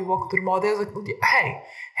like you ever be walking through the mall. There's like, hey,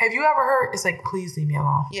 have you ever heard? It's like, please leave me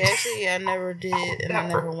alone. Yeah, actually, I never did, and I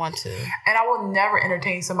never want to. And I will never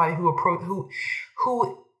entertain somebody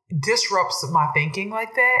who disrupts my thinking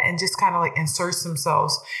like that and just kind of like inserts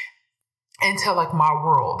themselves into like my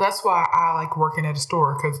world. That's why I like working at a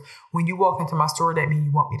store, because when you walk into my store, that means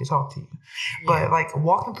you want me to talk to you. Yeah. But like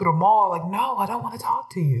walking through the mall, like, no, I don't want to talk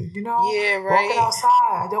to you. You know? Yeah, right. Walking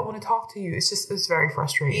outside, I don't want to talk to you. It's very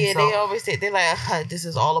frustrating. Yeah, so, they always say, they're like, this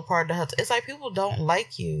is all a part of the hustle. It's like people don't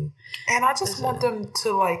like you. And I just want them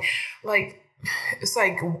to like, it's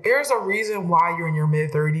like, there's a reason why you're in your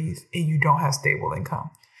mid-30s and you don't have stable income.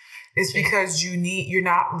 It's because you're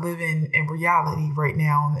not living in reality right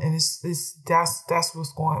now, and that's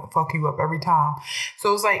what's going to fuck you up every time.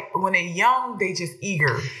 So it's like when they're young, they just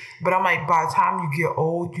eager, but I'm like, by the time you get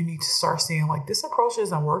old, you need to start seeing like, this approach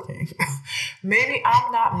isn't working. Maybe I'm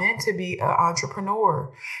not meant to be an entrepreneur.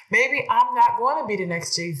 Maybe I'm not going to be the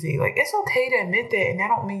next Jay-Z. Like, it's okay to admit that, and that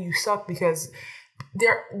don't mean you suck, because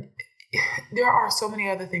there are so many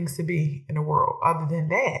other things to be in the world other than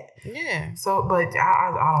that. Yeah. So, but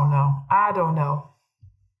I don't know. I don't know.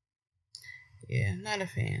 Yeah, not a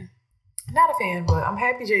fan. Not a fan, but I'm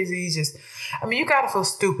happy Jay-Z you gotta feel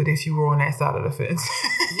stupid if you were on that side of the fence.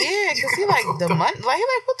 Yeah, because he like the money. Like, he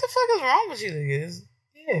like, what the fuck is wrong with you, niggas?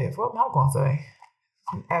 Yeah, what am I gonna say?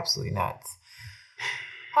 Absolutely nuts.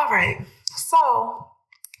 All right. So,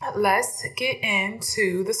 let's get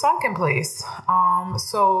into the sunken place.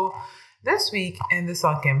 So this week in the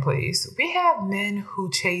sunken place, we have men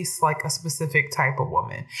who chase like a specific type of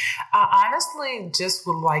woman. I honestly just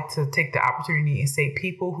would like to take the opportunity and say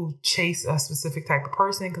people who chase a specific type of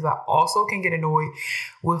person, because I also can get annoyed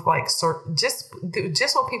with like just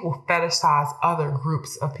when people fetishize other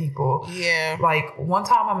groups of people. Yeah. Like, one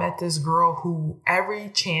time I met this girl who every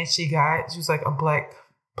chance she got, she was like a black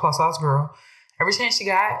plus size girl. Every chance she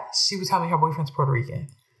got, she would tell me her boyfriend's Puerto Rican.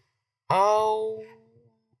 Oh,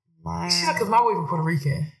 my. She's like, because my boyfriend Puerto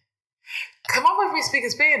Rican. Because my boyfriend speaking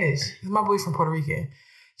Spanish. Because my boyfriend Puerto Rican.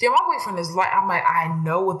 Yeah, my boyfriend is like, I'm like, I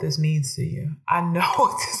know what this means to you. I know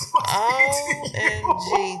what this means to you.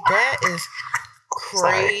 OMG, that is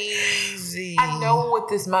crazy. I know what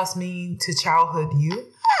this must mean to childhood you.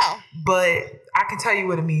 Oh. But I can tell you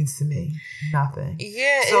what it means to me. Nothing.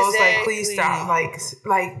 Yeah, so exactly. It's like, please stop.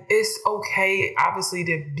 Like it's okay, obviously,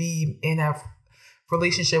 to be in a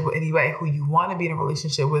relationship with anybody who you want to be in a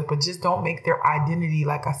relationship with, but just don't make their identity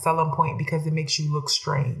like a selling point because it makes you look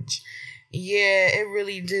strange. Yeah, it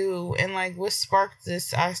really do. And like, what sparked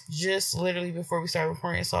this, I just literally before we started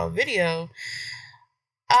recording saw a video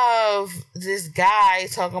of this guy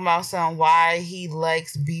talking about why he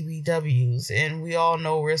likes BBWs, and we all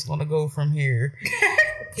know where it's going to go from here.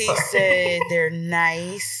 He said they're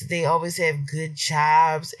nice, they always have good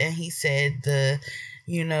jobs, and he said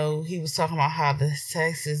he was talking about how the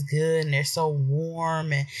sex is good and they're so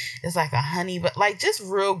warm and it's like a honey, but like just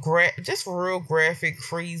real graphic,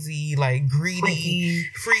 crazy, like greedy,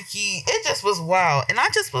 freaky. It just was wild, and I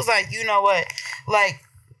just was like, you know what, like,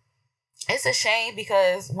 it's a shame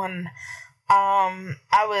because when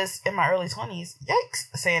I was in my early 20s, yikes,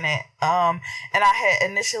 saying that, and I had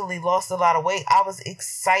initially lost a lot of weight, I was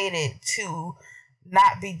excited to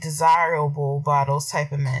not be desirable by those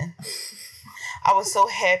type of men. I was so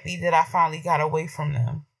happy that I finally got away from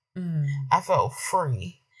them. I felt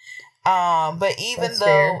free. But even That's though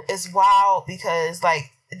fair. It's wild because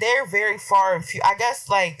like they're very far and few. I guess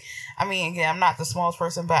like, I mean, again, I'm not the smallest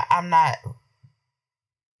person, but I'm not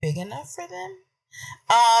big enough for them.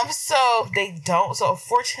 So they don't. So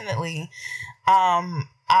fortunately,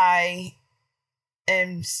 I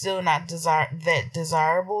am still not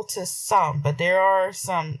desirable to some, but there are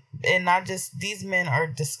some, and not just, these men are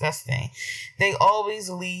disgusting. They always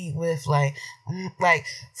lead with like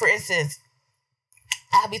for instance,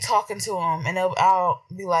 I'll be talking to them and I'll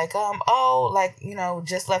be like,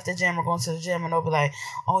 just left the gym or going to the gym, and they'll be like,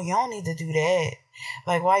 oh, you don't need to do that.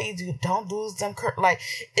 Like, why don't lose them? Like,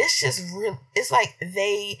 it's just real. It's like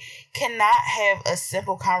they cannot have a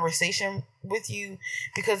simple conversation with you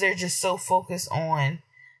because they're just so focused on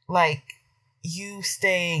like you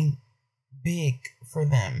staying big for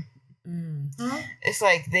them. Mm-hmm. It's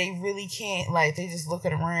like they really can't, like, they just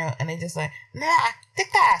looking around and they just like, nah, thick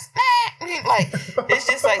thighs, nah. Like, it's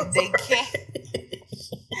just like they can't.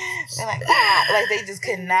 They're like, ah, like they just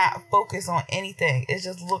cannot focus on anything. It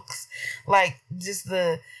just looks like just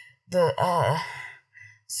the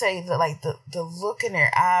say that like the look in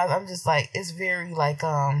their eyes, I'm just like, it's very like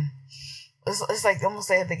it's like almost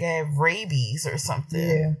like they have rabies or something.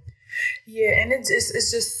 Yeah. Yeah, and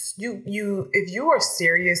it's just you if you are a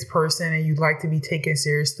serious person and you like to be taken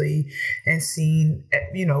seriously and seen,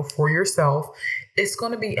 for yourself, it's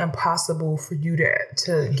going to be impossible for you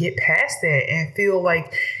to get past that and feel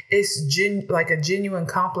like it's like a genuine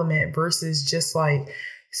compliment versus just like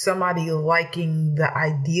somebody liking the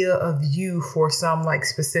idea of you for some like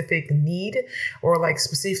specific need or like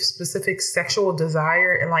specific sexual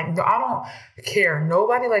desire. And like, no, I don't care.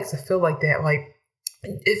 Nobody likes to feel like that. Like,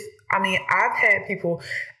 I've had people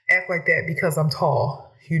act like that because I'm tall,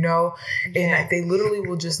 and like they literally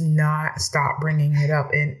will just not stop bringing it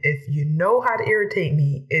up. And if you know how to irritate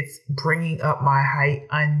me, it's bringing up my height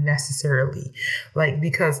unnecessarily, like,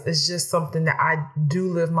 because it's just something that I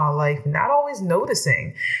do live my life not always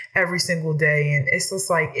noticing every single day. And it's just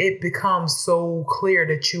like, it becomes so clear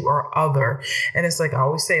that you are other. And it's like I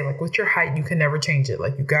always say, like, with your height, you can never change it.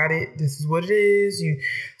 Like, you got it. This is what it is. You,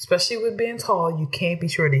 especially with being tall, you can't be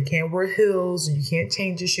short. You can't wear heels. You can't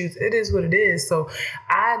change your shoes. It is what it is. So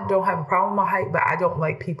I don't have a problem with my height, but I don't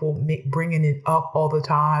like people bringing it up all the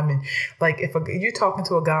time. And like, if you're talking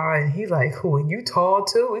to a guy and he's like, "Who? And you tall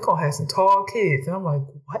too? We gonna have some tall kids." And I'm like,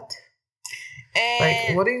 "What?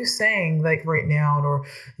 Like, what are you saying? Like right now?" Or,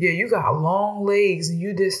 "Yeah, you got long legs and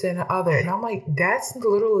you this and the other." And I'm like, that's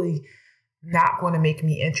literally not going to make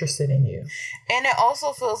me interested in you. And it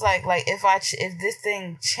also feels like if this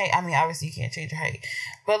thing change, I mean, obviously you can't change your height,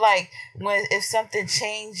 but like if something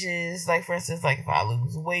changes, like for instance, like if I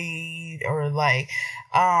lose weight or like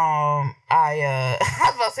I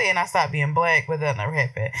was about to say, and I stopped being black, but that never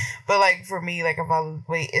happened. But like for me, like if I lose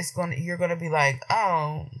weight, you're gonna be like,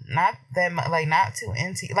 oh, not that much, like not too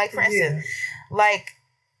into, like for instance, like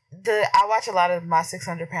I watch a lot of My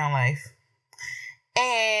 600-Pound Life,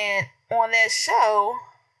 and on that show,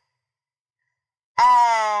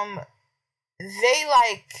 they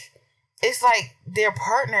like, it's like their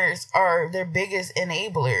partners are their biggest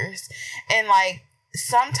enablers. And like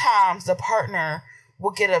sometimes the partner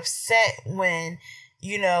will get upset when,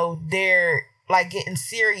 they're like getting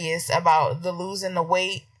serious about the losing the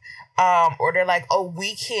weight. Or they're like, "Oh,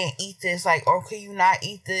 we can't eat this," like, "Or can you not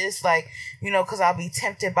eat this?" Like, because I'll be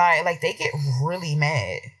tempted by it. Like, they get really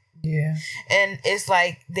mad. Yeah. And it's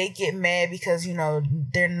like they get mad because,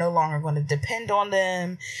 they're no longer going to depend on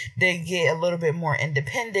them. They get a little bit more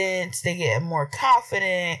independence. They get more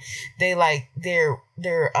confident. They like their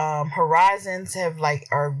horizons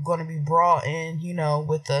are going to be brought in,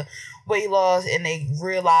 with the weight loss, and they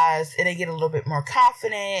realize, and they get a little bit more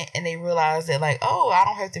confident, and they realize that like, oh, I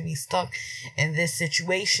don't have to be stuck in this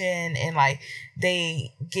situation. And like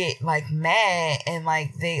they get like mad, and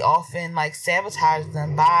like they often like sabotage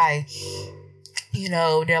them by,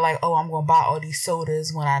 they're like, "Oh, I'm gonna buy all these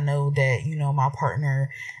sodas," when I know that my partner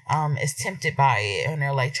is tempted by it, and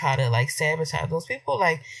they're like try to like sabotage. Those people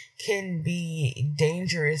like can be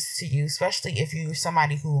dangerous to you, especially if you're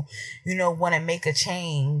somebody who want to make a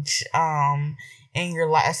change in your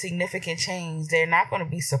life, a significant change. They're not going to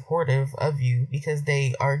be supportive of you because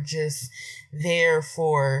they are just there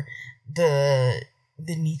for the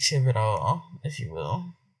niche of it all, if you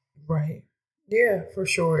will. Right. Yeah, for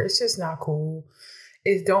sure. It's just not cool.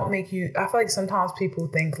 It don't make you, I feel like sometimes people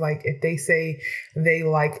think like if they say they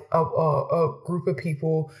like a group of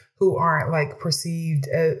people who aren't like perceived,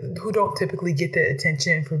 who don't typically get the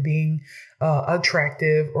attention for being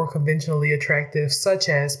attractive or conventionally attractive, such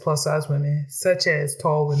as plus size women, such as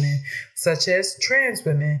tall women, such as trans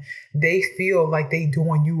women, they feel like they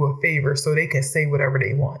doing you a favor so they can say whatever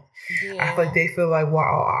they want. Yeah. I feel like they feel like,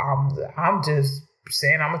 wow, I'm just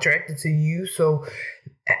saying I'm attracted to you. So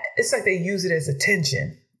it's like they use it as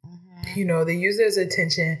attention. They use it as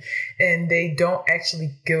attention, and they don't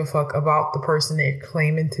actually give a fuck about the person they're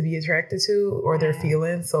claiming to be attracted to or their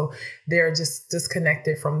feelings. So they're just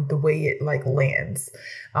disconnected from the way it like lands.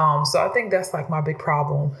 So I think that's like my big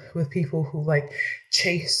problem with people who like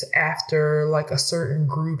chase after like a certain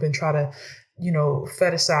group and try to,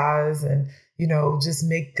 fetishize and, just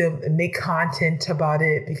make content about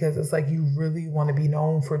it, because it's like you really want to be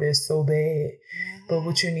known for this so bad. But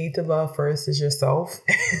what you need to love first is yourself.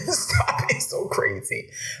 Stop being so crazy.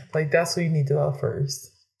 Like, that's what you need to love first.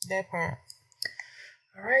 That part.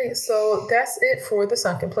 All right, so that's it for the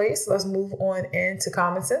sunken place. Let's move on into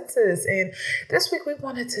common senses. And this week we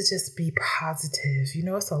wanted to just be positive.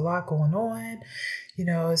 It's a lot going on.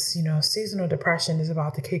 It's, seasonal depression is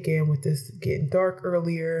about to kick in with this getting dark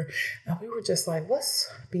earlier. And we were just like, let's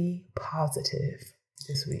be positive.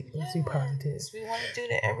 this week. Let's be positive. We want to do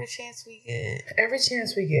that every chance we get. Every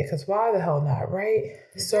chance we get, because why the hell not, right?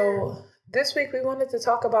 So this week we wanted to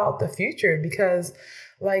talk about the future because,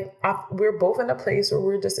 like, we're both in a place where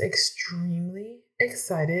we're just extremely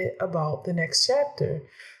excited about the next chapter.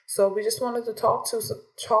 So we just wanted to talk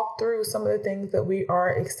through some of the things that we are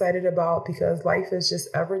excited about because life is just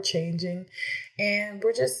ever changing, and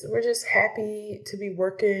we're just happy to be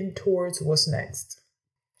working towards what's next.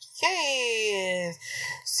 Yes.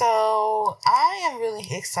 So I am really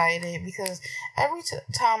excited because every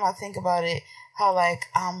time I think about it, how like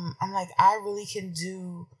I'm like I really can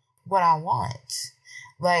do what I want.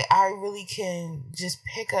 Like I really can just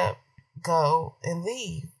pick up, go, and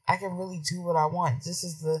leave. I can really do what I want. This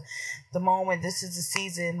is the moment. This is the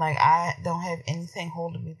season. Like I don't have anything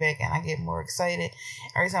holding me back, and I get more excited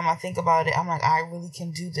every time I think about it. I'm like, I really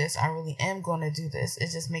can do this. I really am going to do this.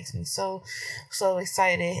 It just makes me so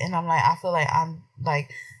excited, and I'm like, I feel like I'm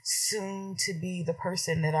like soon to be the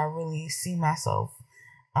person that I really see myself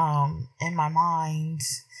in my mind.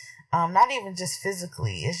 Not even just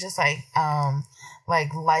physically. It's just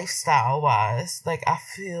like lifestyle wise. Like I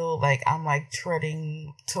feel like I'm like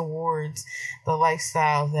treading towards the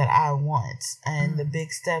lifestyle that I want. And the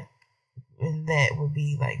big step in that would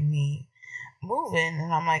be like me moving,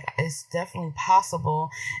 and I'm like, it's definitely possible.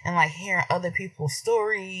 And like hearing other people's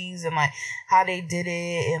stories and like how they did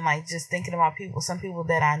it, and like just thinking about some people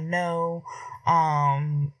that I know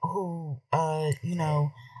who you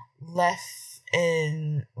know left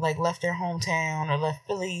their hometown or left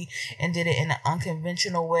Philly and did it in an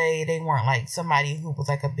unconventional way. They weren't like somebody who was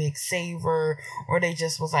like a big saver, or they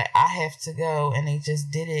just was like, I have to go, and they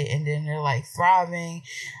just did it, and then they're like thriving.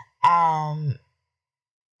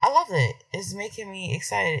 I love it. It's making me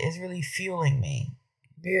excited. It's really fueling me.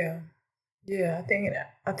 Yeah.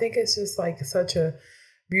 I think it's just like such a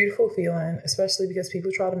beautiful feeling, especially because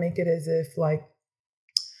people try to make it as if like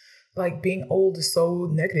being old is so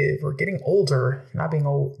negative, or getting older, not being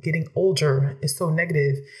old, getting older is so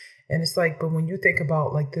negative. And it's like, but when you think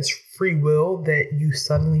about like this free will that you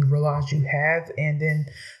suddenly realize you have, and then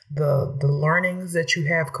the learnings that you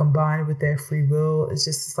have combined with that free will,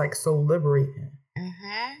 it's like so liberating.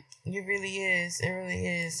 It really is. It really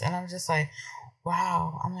is. And I'm just like,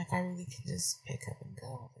 wow. I'm like, I really can just pick up and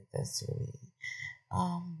go. Like that's really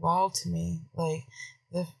wild to me. Like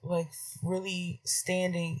really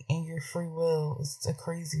standing in your free will is a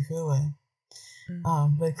crazy feeling.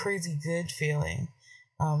 But crazy good feeling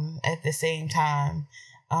at the same time.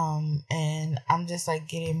 And I'm just like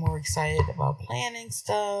getting more excited about planning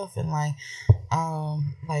stuff, and like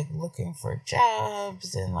looking for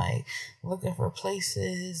jobs, and like looking for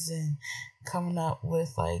places, and coming up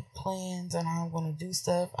with like plans on how I'm going to do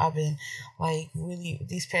stuff. I've been like really,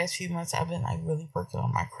 these past few months, I've been like really working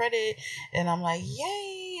on my credit, and I'm like,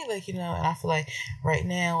 yay, like, you know, and I feel like right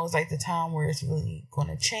now is like the time where it's really going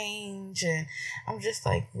to change, and I'm just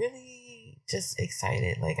like really just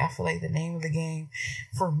excited. Like I feel like the name of the game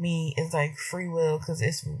for me is like free will, because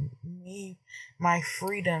it's me, my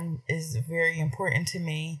freedom is very important to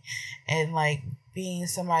me, and like being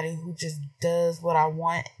somebody who just does what I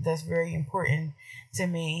want, that's very important to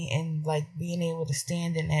me, and like being able to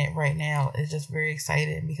stand in that right now is just very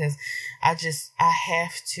exciting, because I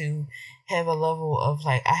have to have a level of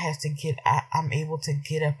like I'm able to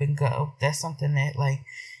get up and go. That's something that like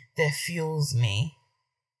that fuels me.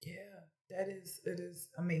 It is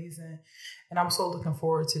amazing. And I'm so looking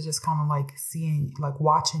forward to just kind of like seeing, like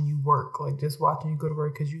watching you work, like just watching you go to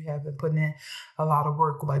work, because you have been putting in a lot of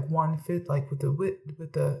work, like like with the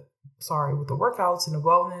workouts and the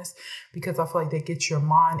wellness, because I feel like they get your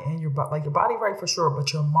mind and your body right for sure,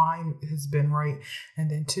 but your mind has been right. And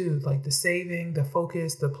then too, like the saving, the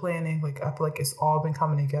focus, the planning, like I feel like it's all been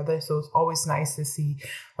coming together. So it's always nice to see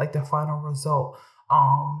like the final result.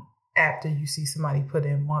 After you see somebody put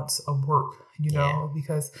in months of work, you know,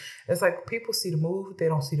 because it's like people see the move, they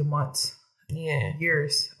don't see the months,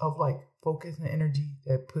 years of like focus and energy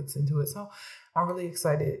that puts into it. So I'm really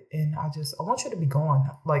excited, and I want you to be going.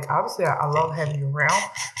 Like obviously I love having you around,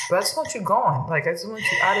 but I just want you going. Like I just want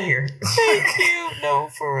you out of here. Thank you. No,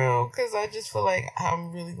 for real, because I just feel like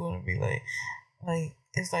I'm really going to be like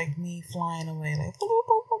it's like me flying away, like boop,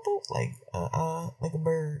 boop, boop, boop, like a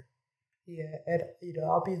bird. Yeah, and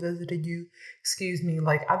I'll be visiting you. Excuse me.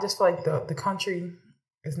 Like I just feel like the country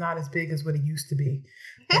is not as big as what it used to be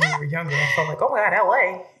when we were younger. I felt like, oh my God,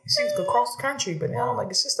 LA. She was across the country, but now I'm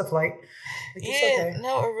like, it's just a flight. Like, okay.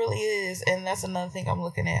 No, it really is. And that's another thing I'm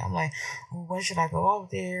looking at. I'm like, when should I go out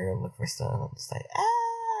there look for stuff? I'm just like,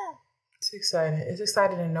 It's exciting. It's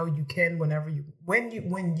exciting to know you can when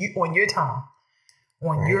you on your time.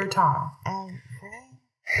 On your time. Right.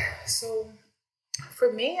 So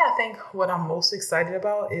for me, I think what I'm most excited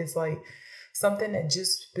about is like something that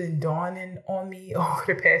just been dawning on me over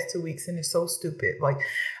the past 2 weeks, and it's so stupid. Like,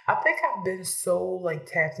 I think I've been so like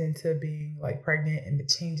tapped into being like pregnant and the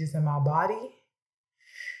changes in my body.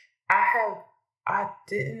 I have I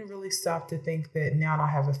didn't really stop to think that now I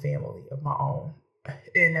have a family of my own.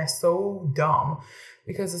 And that's so dumb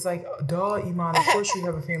because it's like, duh, Iman, of course you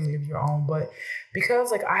have a family of your own. But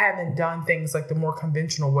because like I haven't done things like the more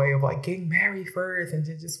conventional way of like getting married first and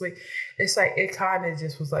then just wait, it's like it kind of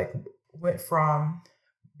just was like went from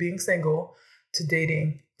being single to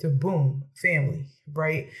dating to boom, family,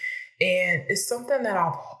 right? And it's something that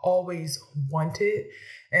I've always wanted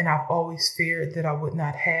and I've always feared that I would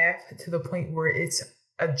not have, to the point where it's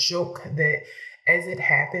a joke that as it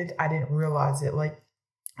happened, I didn't realize it. Like,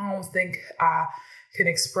 I don't think I can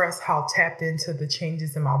express how tapped into the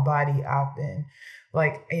changes in my body I've been.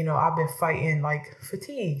 Like, I've been fighting like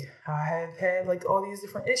fatigue. I have had like all these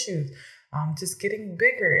different issues. Just getting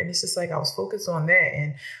bigger. And it's just like I was focused on that.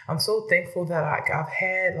 And I'm so thankful that I've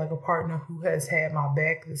had like a partner who has had my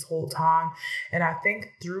back this whole time. And I think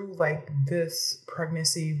through like this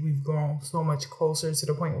pregnancy, we've grown so much closer to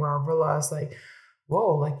the point where I realized like,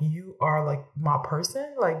 whoa, like you are like my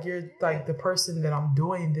person. Like you're like the person that I'm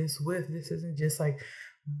doing this with. This isn't just like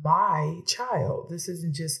my child. This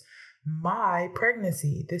isn't just my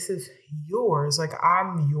pregnancy. This is yours. Like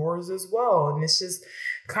I'm yours as well. And it's just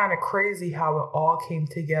kind of crazy how it all came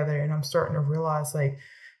together. And I'm starting to realize like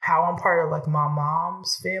how I'm part of like my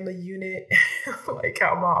mom's family unit. Like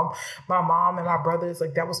how my mom and my brothers,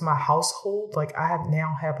 like that was my household. Like I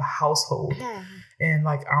now have a household. And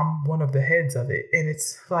like I'm one of the heads of it. And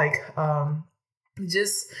it's like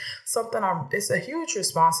just something it's a huge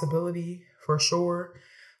responsibility for sure.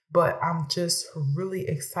 But I'm just really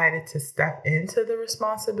excited to step into the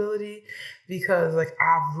responsibility because like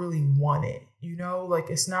I really want it, like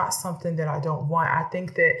it's not something that I don't want. I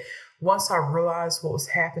think that once I realized what was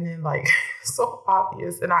happening, like so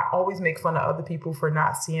obvious, and I always make fun of other people for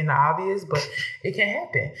not seeing the obvious, but it can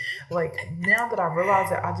happen. Like now that I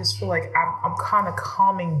realize it, I just feel like I'm kind of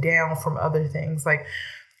calming down from other things. Like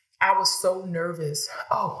I was so nervous.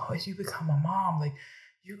 Oh, if you become a mom, like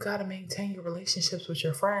you got to maintain your relationships with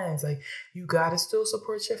your friends. Like you got to still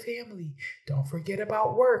support your family. Don't forget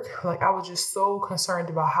about work. Like I was just so concerned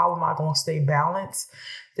about how am I going to stay balanced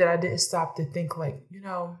that I didn't stop to think like,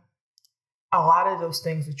 a lot of those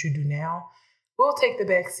things that you do now will take the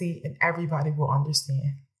back seat and everybody will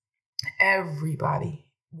understand. Everybody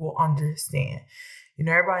will understand.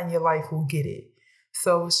 Everybody in your life will get it.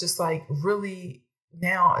 So it's just like really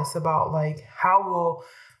now it's about like how will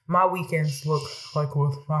my weekends look like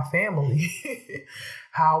with my family?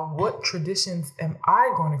 What traditions am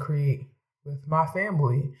I going to create with my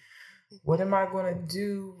family? What am I going to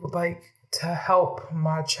do like to help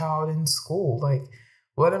my child in school? Like,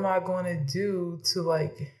 what am I going to do to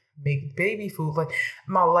like make baby food? Like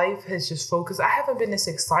my life has just focused. I haven't been this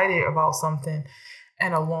excited about something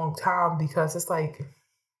in a long time because it's like,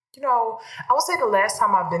 I would say the last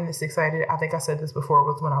time I've been this excited, I think I said this before,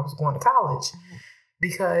 was when I was going to college.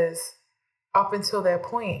 Because up until that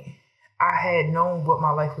point, I had known what my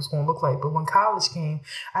life was going to look like. But when college came,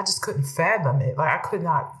 I just couldn't fathom it. Like I could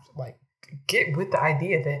not like get with the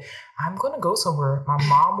idea that I'm going to go somewhere. My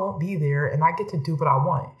mom won't be there and I get to do what I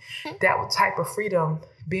want. That type of freedom,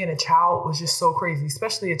 being a child, was just so crazy,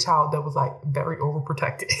 especially a child that was like very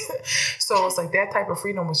overprotected. So it's like that type of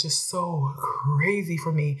freedom was just so crazy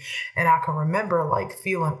for me. And I can remember like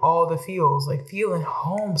feeling all the feels, like feeling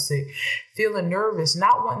homesick, feeling nervous,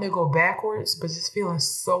 not wanting to go backwards, but just feeling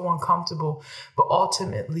so uncomfortable. But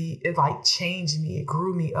ultimately it like changed me. It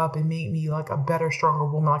grew me up and made me like a better, stronger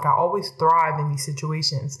woman. Like I always thrive in these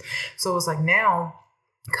situations. So it's like now,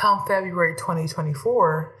 come February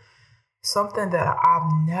 2024, something that I've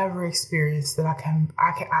never experienced that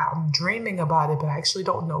I'm dreaming about it, but I actually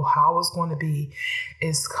don't know how it's going to be,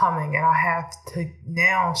 is coming. And I have to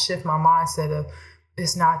now shift my mindset of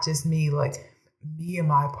it's not just me, like me and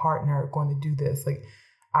my partner are going to do this. Like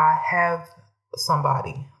I have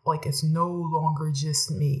somebody, like it's no longer just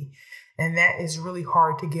me. And that is really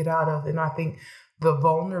hard to get out of. And I think the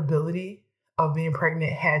vulnerability of being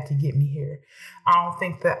pregnant had to get me here. I don't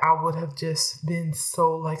think that I would have just been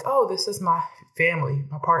so like, oh, this is my family,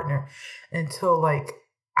 my partner, until like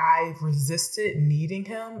I resisted needing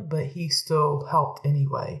him, but he still helped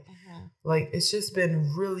anyway. Like it's just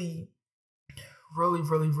been really, really,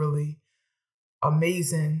 really, really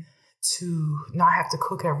amazing to not have to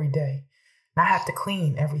cook every day, not have to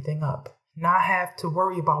clean everything up, not have to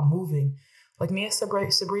worry about moving. Like me and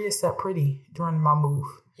Sabria sat pretty during my move.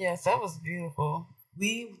 Yes, that was beautiful.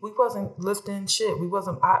 we wasn't lifting shit. We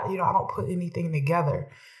wasn't, I don't put anything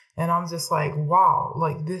together. And I'm just like, wow,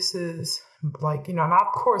 like this is like, and of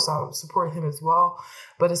course I would support him as well.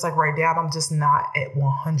 But it's like right now, I'm just not at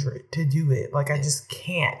 100 to do it. Like I just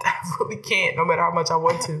can't. I really can't, no matter how much I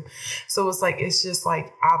want to. So it's just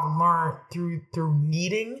like I've learned through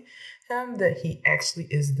needing him that he actually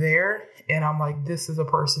is there. And I'm like, this is a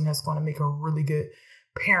person that's going to make a really good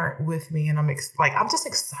parent with me. And I'm just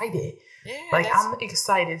excited. Yeah, I'm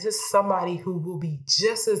excited. Just somebody who will be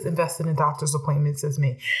just as invested in doctor's appointments as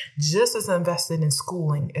me, just as invested in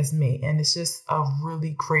schooling as me. And it's just a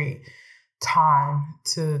really great time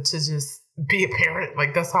to just be a parent.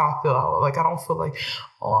 Like, that's how I feel. Like, I don't feel like,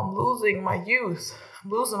 oh, I'm losing my youth.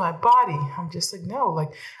 I'm losing my body. I'm just like, no,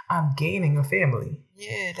 like I'm gaining a family.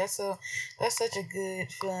 Yeah, that's such a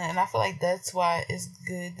good feeling. And I feel like that's why it's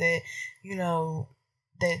good that,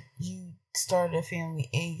 that you started a family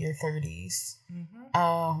in your 30s.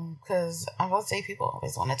 Because I'm about to say people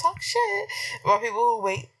always want to talk shit about people who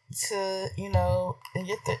wait to, in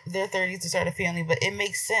their 30s to start a family, but it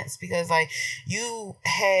makes sense because like you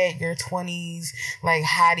had your 20s like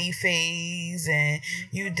hottie phase and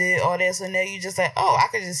you did all that, so now you just like, oh, I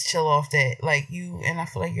could just chill off that, and I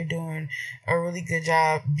feel like you're doing a really good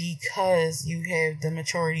job because you have the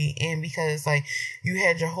maturity and because like you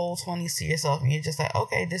had your whole 20s to yourself and you're just like,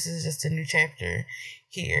 okay, this is just a new chapter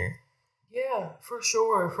here. Yeah, for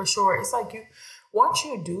sure. It's like once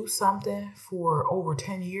you do something for over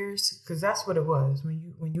 10 years, because that's what it was,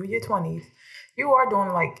 when you're in your 20s, you are doing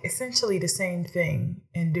like essentially the same thing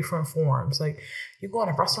in different forms. Like you're going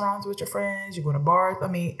to restaurants with your friends, you're going to bars. I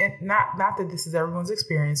mean, and not that this is everyone's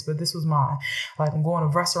experience, but this was mine. Like I'm going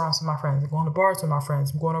to restaurants with my friends, I'm going to bars with my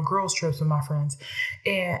friends, I'm going on girls trips with my friends.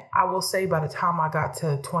 And I will say by the time I got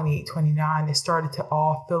to 28, 29, it started to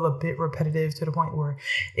all feel a bit repetitive to the point where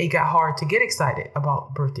it got hard to get excited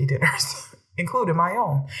about birthday dinners. Including my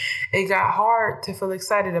own. It got hard to feel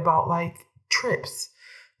excited about like trips,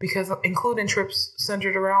 because including trips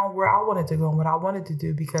centered around where I wanted to go and what I wanted to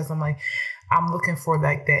do, because I'm like, I'm looking for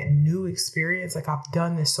like that new experience. Like I've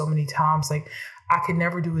done this so many times, like I could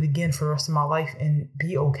never do it again for the rest of my life and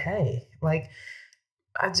be okay. Like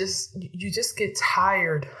you just get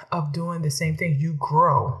tired of doing the same thing. You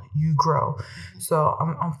grow. So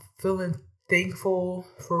I'm feeling thankful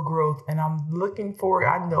for growth, and I'm looking forward.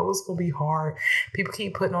 I know it's gonna be hard. People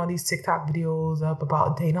keep putting all these TikTok videos up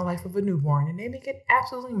about day in the life of a newborn, and they make it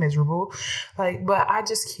absolutely miserable. But I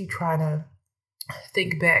just keep trying to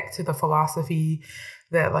think back to the philosophy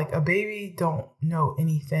that like a baby don't know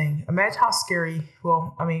anything. Imagine how scary.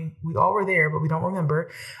 Well, I mean, we all were there, but we don't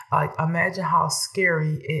remember. Like, imagine how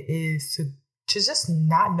scary it is to just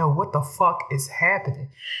not know what the fuck is happening.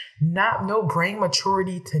 No brain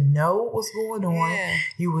maturity to know what's going on. Yeah.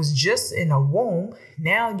 You was just in a womb.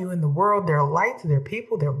 Now you in the world. There are lights, there are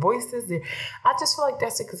people, there are voices. I just feel like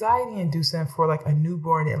that's anxiety inducing for like a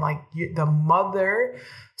newborn, and like the mother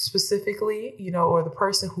specifically, or the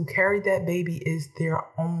person who carried that baby is their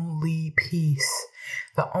only peace.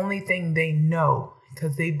 The only thing they know,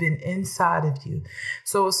 because they've been inside of you.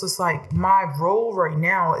 So it's just like my role right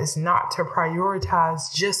now is not to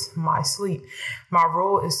prioritize just my sleep. My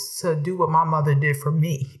role is to do what my mother did for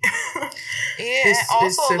me. Yeah,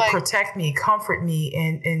 is to like protect me, comfort me,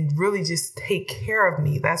 and really just take care of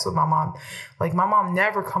me. That's what my mom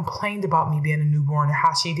never complained about me being a newborn and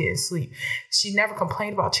how she didn't sleep. She never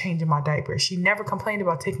complained about changing my diaper. She never complained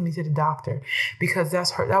about taking me to the doctor, because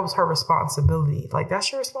that was her responsibility. Like,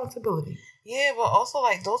 that's your responsibility. Yeah, but also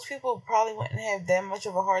like those people probably wouldn't have that much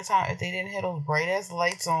of a hard time if they didn't have those bright ass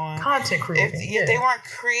lights on. Content creating. If they weren't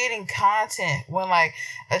creating content when like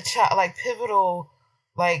a child, like pivotal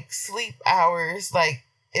like sleep hours, like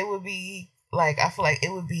it would be like, I feel like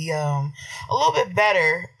it would be a little bit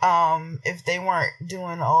better if they weren't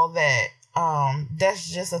doing all that. That's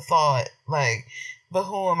just a thought. Like, but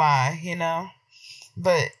who am I,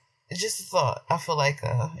 But just a thought. I feel like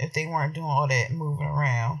if they weren't doing all that moving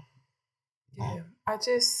around. Yeah, I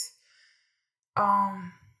just,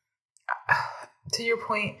 to your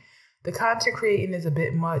point, the content creating is a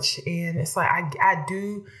bit much, and it's like I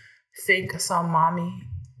do think some mommy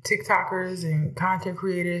TikTokers and content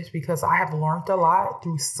creators, because I have learned a lot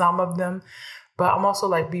through some of them, but I'm also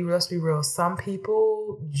like, let's be real. Some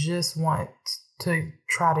people just want to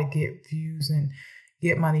try to get views and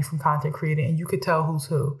get money from content creating, and you could tell who's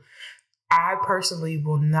who. I personally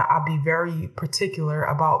will not, I'll be very particular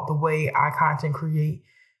about the way I content create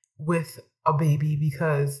with a baby,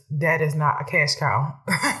 because that is not a cash cow.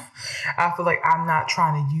 I feel like I'm not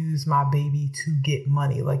trying to use my baby to get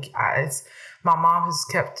money. Like my mom has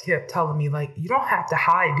kept telling me, like, you don't have to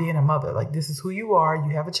hide being a mother. Like, this is who you are.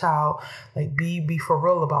 You have a child. Like, be for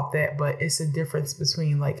real about that. But it's a difference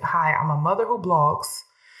between like, hi, I'm a mother who blogs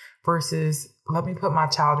versus let me put my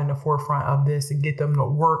child in the forefront of this and get them to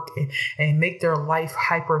work and make their life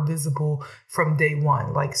hyper visible from day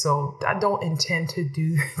one. Like, so I don't intend to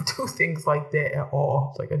do things like that at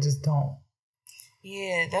all. Like, I just don't.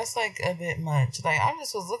 Yeah, that's like a bit much. Like, I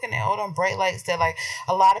just was looking at all them bright lights that like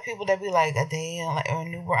a lot of people that be like a day and like or a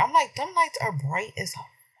newborn. I'm like, them lights are bright as fuck.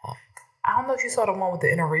 I don't know if you saw the one with the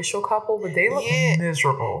interracial couple, but they look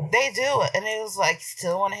miserable. They do. And it was like,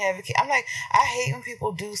 still want to have a kid. I'm like, I hate when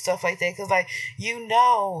people do stuff like that because, like,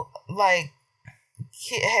 like,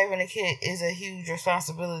 having a kid is a huge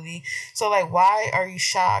responsibility. So, like, why are you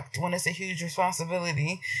shocked when it's a huge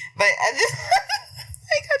responsibility? Like, I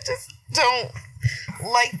just don't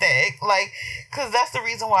like that. Like, because that's the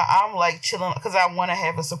reason why I'm, like, chilling, because I want to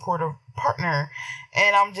have a supportive partner.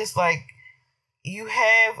 And I'm just like, you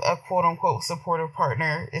have a quote unquote supportive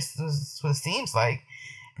partner. It's what it seems like.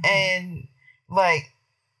 And like,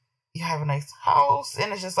 you have a nice house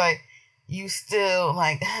and it's just like, you still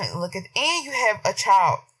like, and you have a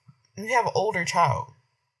child. You have an older child.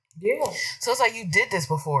 Yeah. So it's like, you did this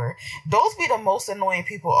before. Those be the most annoying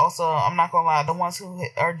people also. I'm not gonna lie. The ones who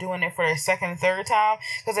are doing it for their second and third time.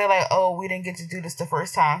 Because they're like, oh, we didn't get to do this the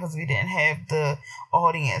first time because we didn't have the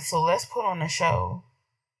audience. So let's put on a show.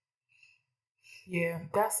 Yeah,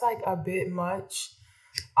 that's like a bit much.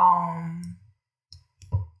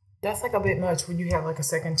 That's like a bit much when you have like a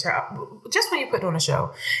second child, just when you put on a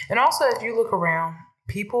show. And also, if you look around,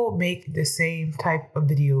 people make the same type of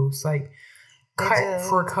videos, like cut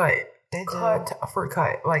for cut.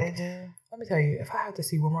 Like, they do. Let me tell you, if I have to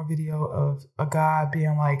see one more video of a guy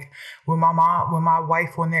being like, when my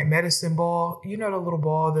wife won that medicine ball, you know, the little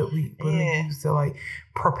ball that we use to like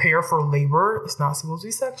prepare for labor. It's not supposed to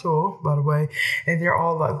be sexual, by the way. And they're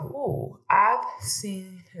all like, ooh, I've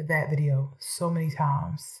seen that video so many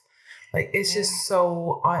times. Like, it's just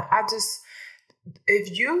so,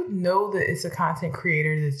 if you know that it's a content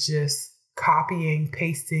creator that's just copying,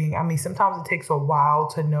 pasting. I mean, sometimes it takes a while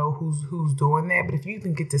to know who's doing that, but if you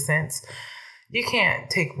can get the sense, you can't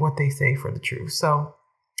take what they say for the truth. So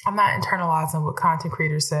I'm not internalizing what content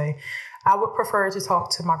creators say. I would prefer to talk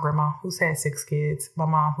to my grandma who's had 6 kids, my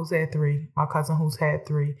mom who's had 3, my cousin who's had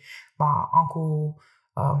 3, my uncle.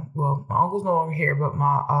 Well, my uncle's no longer here, but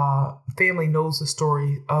my family knows the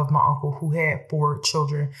story of my uncle who had 4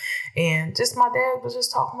 children. And just my dad was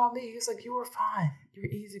just talking about me. He's like, you were fine.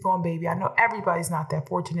 You're easy going, baby. I know everybody's not that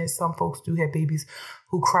fortunate. Some folks do have babies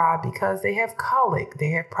who cry because they have colic.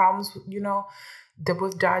 They have problems,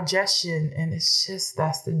 with digestion. And it's just,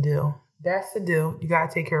 that's the deal. That's the deal. You got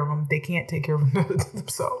to take care of them. They can't take care of them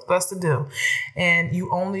themselves. That's the deal. And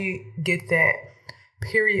you only get that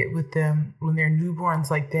period with them when they're newborns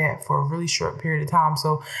like that for a really short period of time.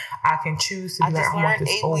 So I can choose to be like, I want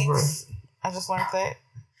this over. I just learned that.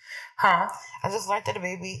 Huh? I just learned that a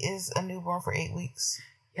baby is a newborn for 8 weeks.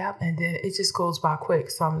 Yep. And then it just goes by quick.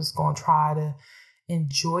 So I'm just going to try to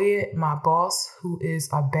enjoy it. My boss, who is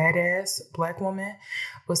a badass Black woman,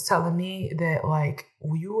 was telling me that, like,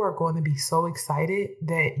 you are going to be so excited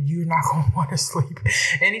that you're not going to want to sleep.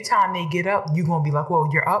 Anytime they get up, you're going to be like, whoa,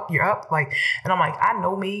 you're up. Like, and I'm like, I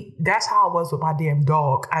know me. That's how I was with my damn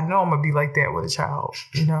dog. I know I'm going to be like that with a child,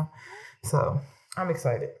 So I'm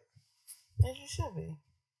excited. As you should be.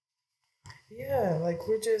 Yeah, like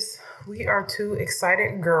we are 2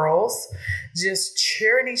 excited girls just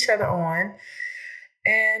cheering each other on.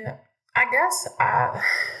 And I guess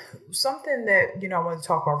something that, I want to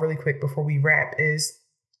talk about really quick before we wrap is,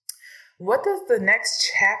 what does the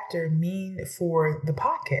next chapter mean for the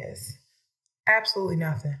podcast? Absolutely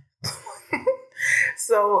nothing.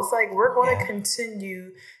 So it's like, we're going to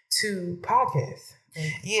continue to podcast.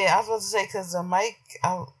 Yeah, I was about to say, because the mic,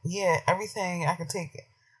 everything I can take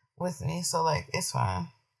with me. So, like, it's fine.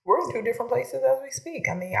 We're in 2 different places as we speak.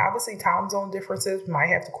 I mean, obviously time zone differences. We might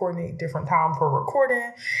have to coordinate different time for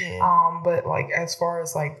recording. Yeah. But like, as far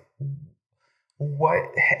as like what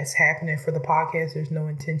is happening for the podcast, there's no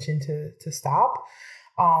intention to stop.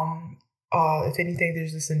 If anything,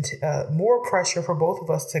 there's this more pressure for both of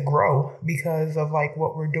us to grow because of like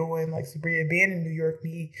what we're doing. Like Sabria being in New York,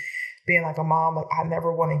 me being like a mom, like I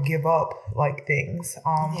never want to give up like things.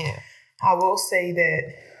 I will say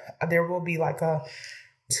that there will be like a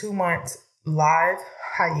 2-month live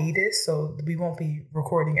hiatus, so we won't be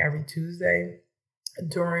recording every Tuesday.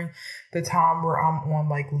 during the time where I'm on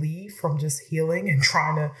like leave from just healing and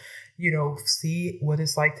trying to, see what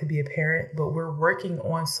it's like to be a parent, but we're working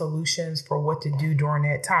on solutions for what to do during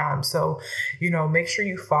that time. So, make sure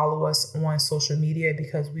you follow us on social media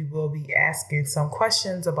because we will be asking some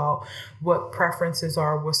questions about what preferences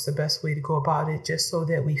are, what's the best way to go about it, just so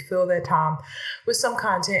that we fill that time with some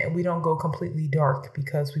content and we don't go completely dark,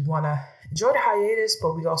 because we want to enjoy the hiatus,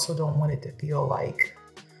 but we also don't want it to feel like,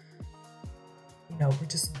 we're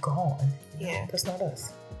just gone. Yeah. That's not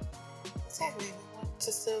us. Exactly.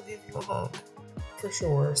 To still give you a hug. For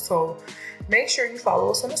sure. So make sure you follow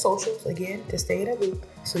us on the socials, again, to stay in a loop.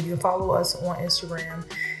 So you can follow us on Instagram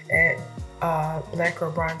at Black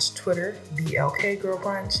Girl Brunch, Twitter, BLK Girl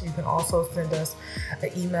Brunch. You can also send us an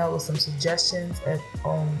email with some suggestions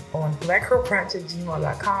on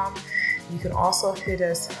blackgirlbrunch@gmail.com. You can also hit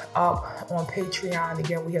us up on Patreon.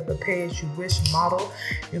 Again, we have a Pay As You Wish model.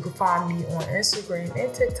 You can find me on Instagram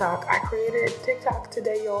and TikTok. I created TikTok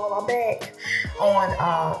today, y'all. I'm back on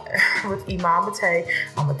with Imam Mate.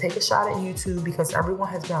 I'm going to take a shot at YouTube because everyone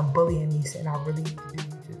has been bullying me saying I really need to do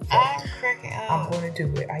YouTube. So I'm cracking up. I'm going to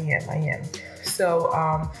do it. I am. So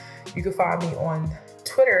you can find me on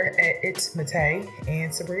Twitter at It's Mate and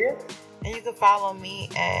Sabria. And you can follow me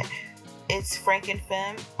at It's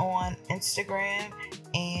FrankenFem on Instagram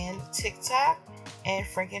and TikTok, and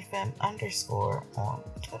FrankenFem _ on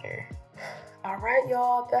Twitter. All right,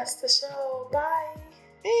 y'all. That's the show. Bye.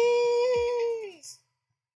 Bye.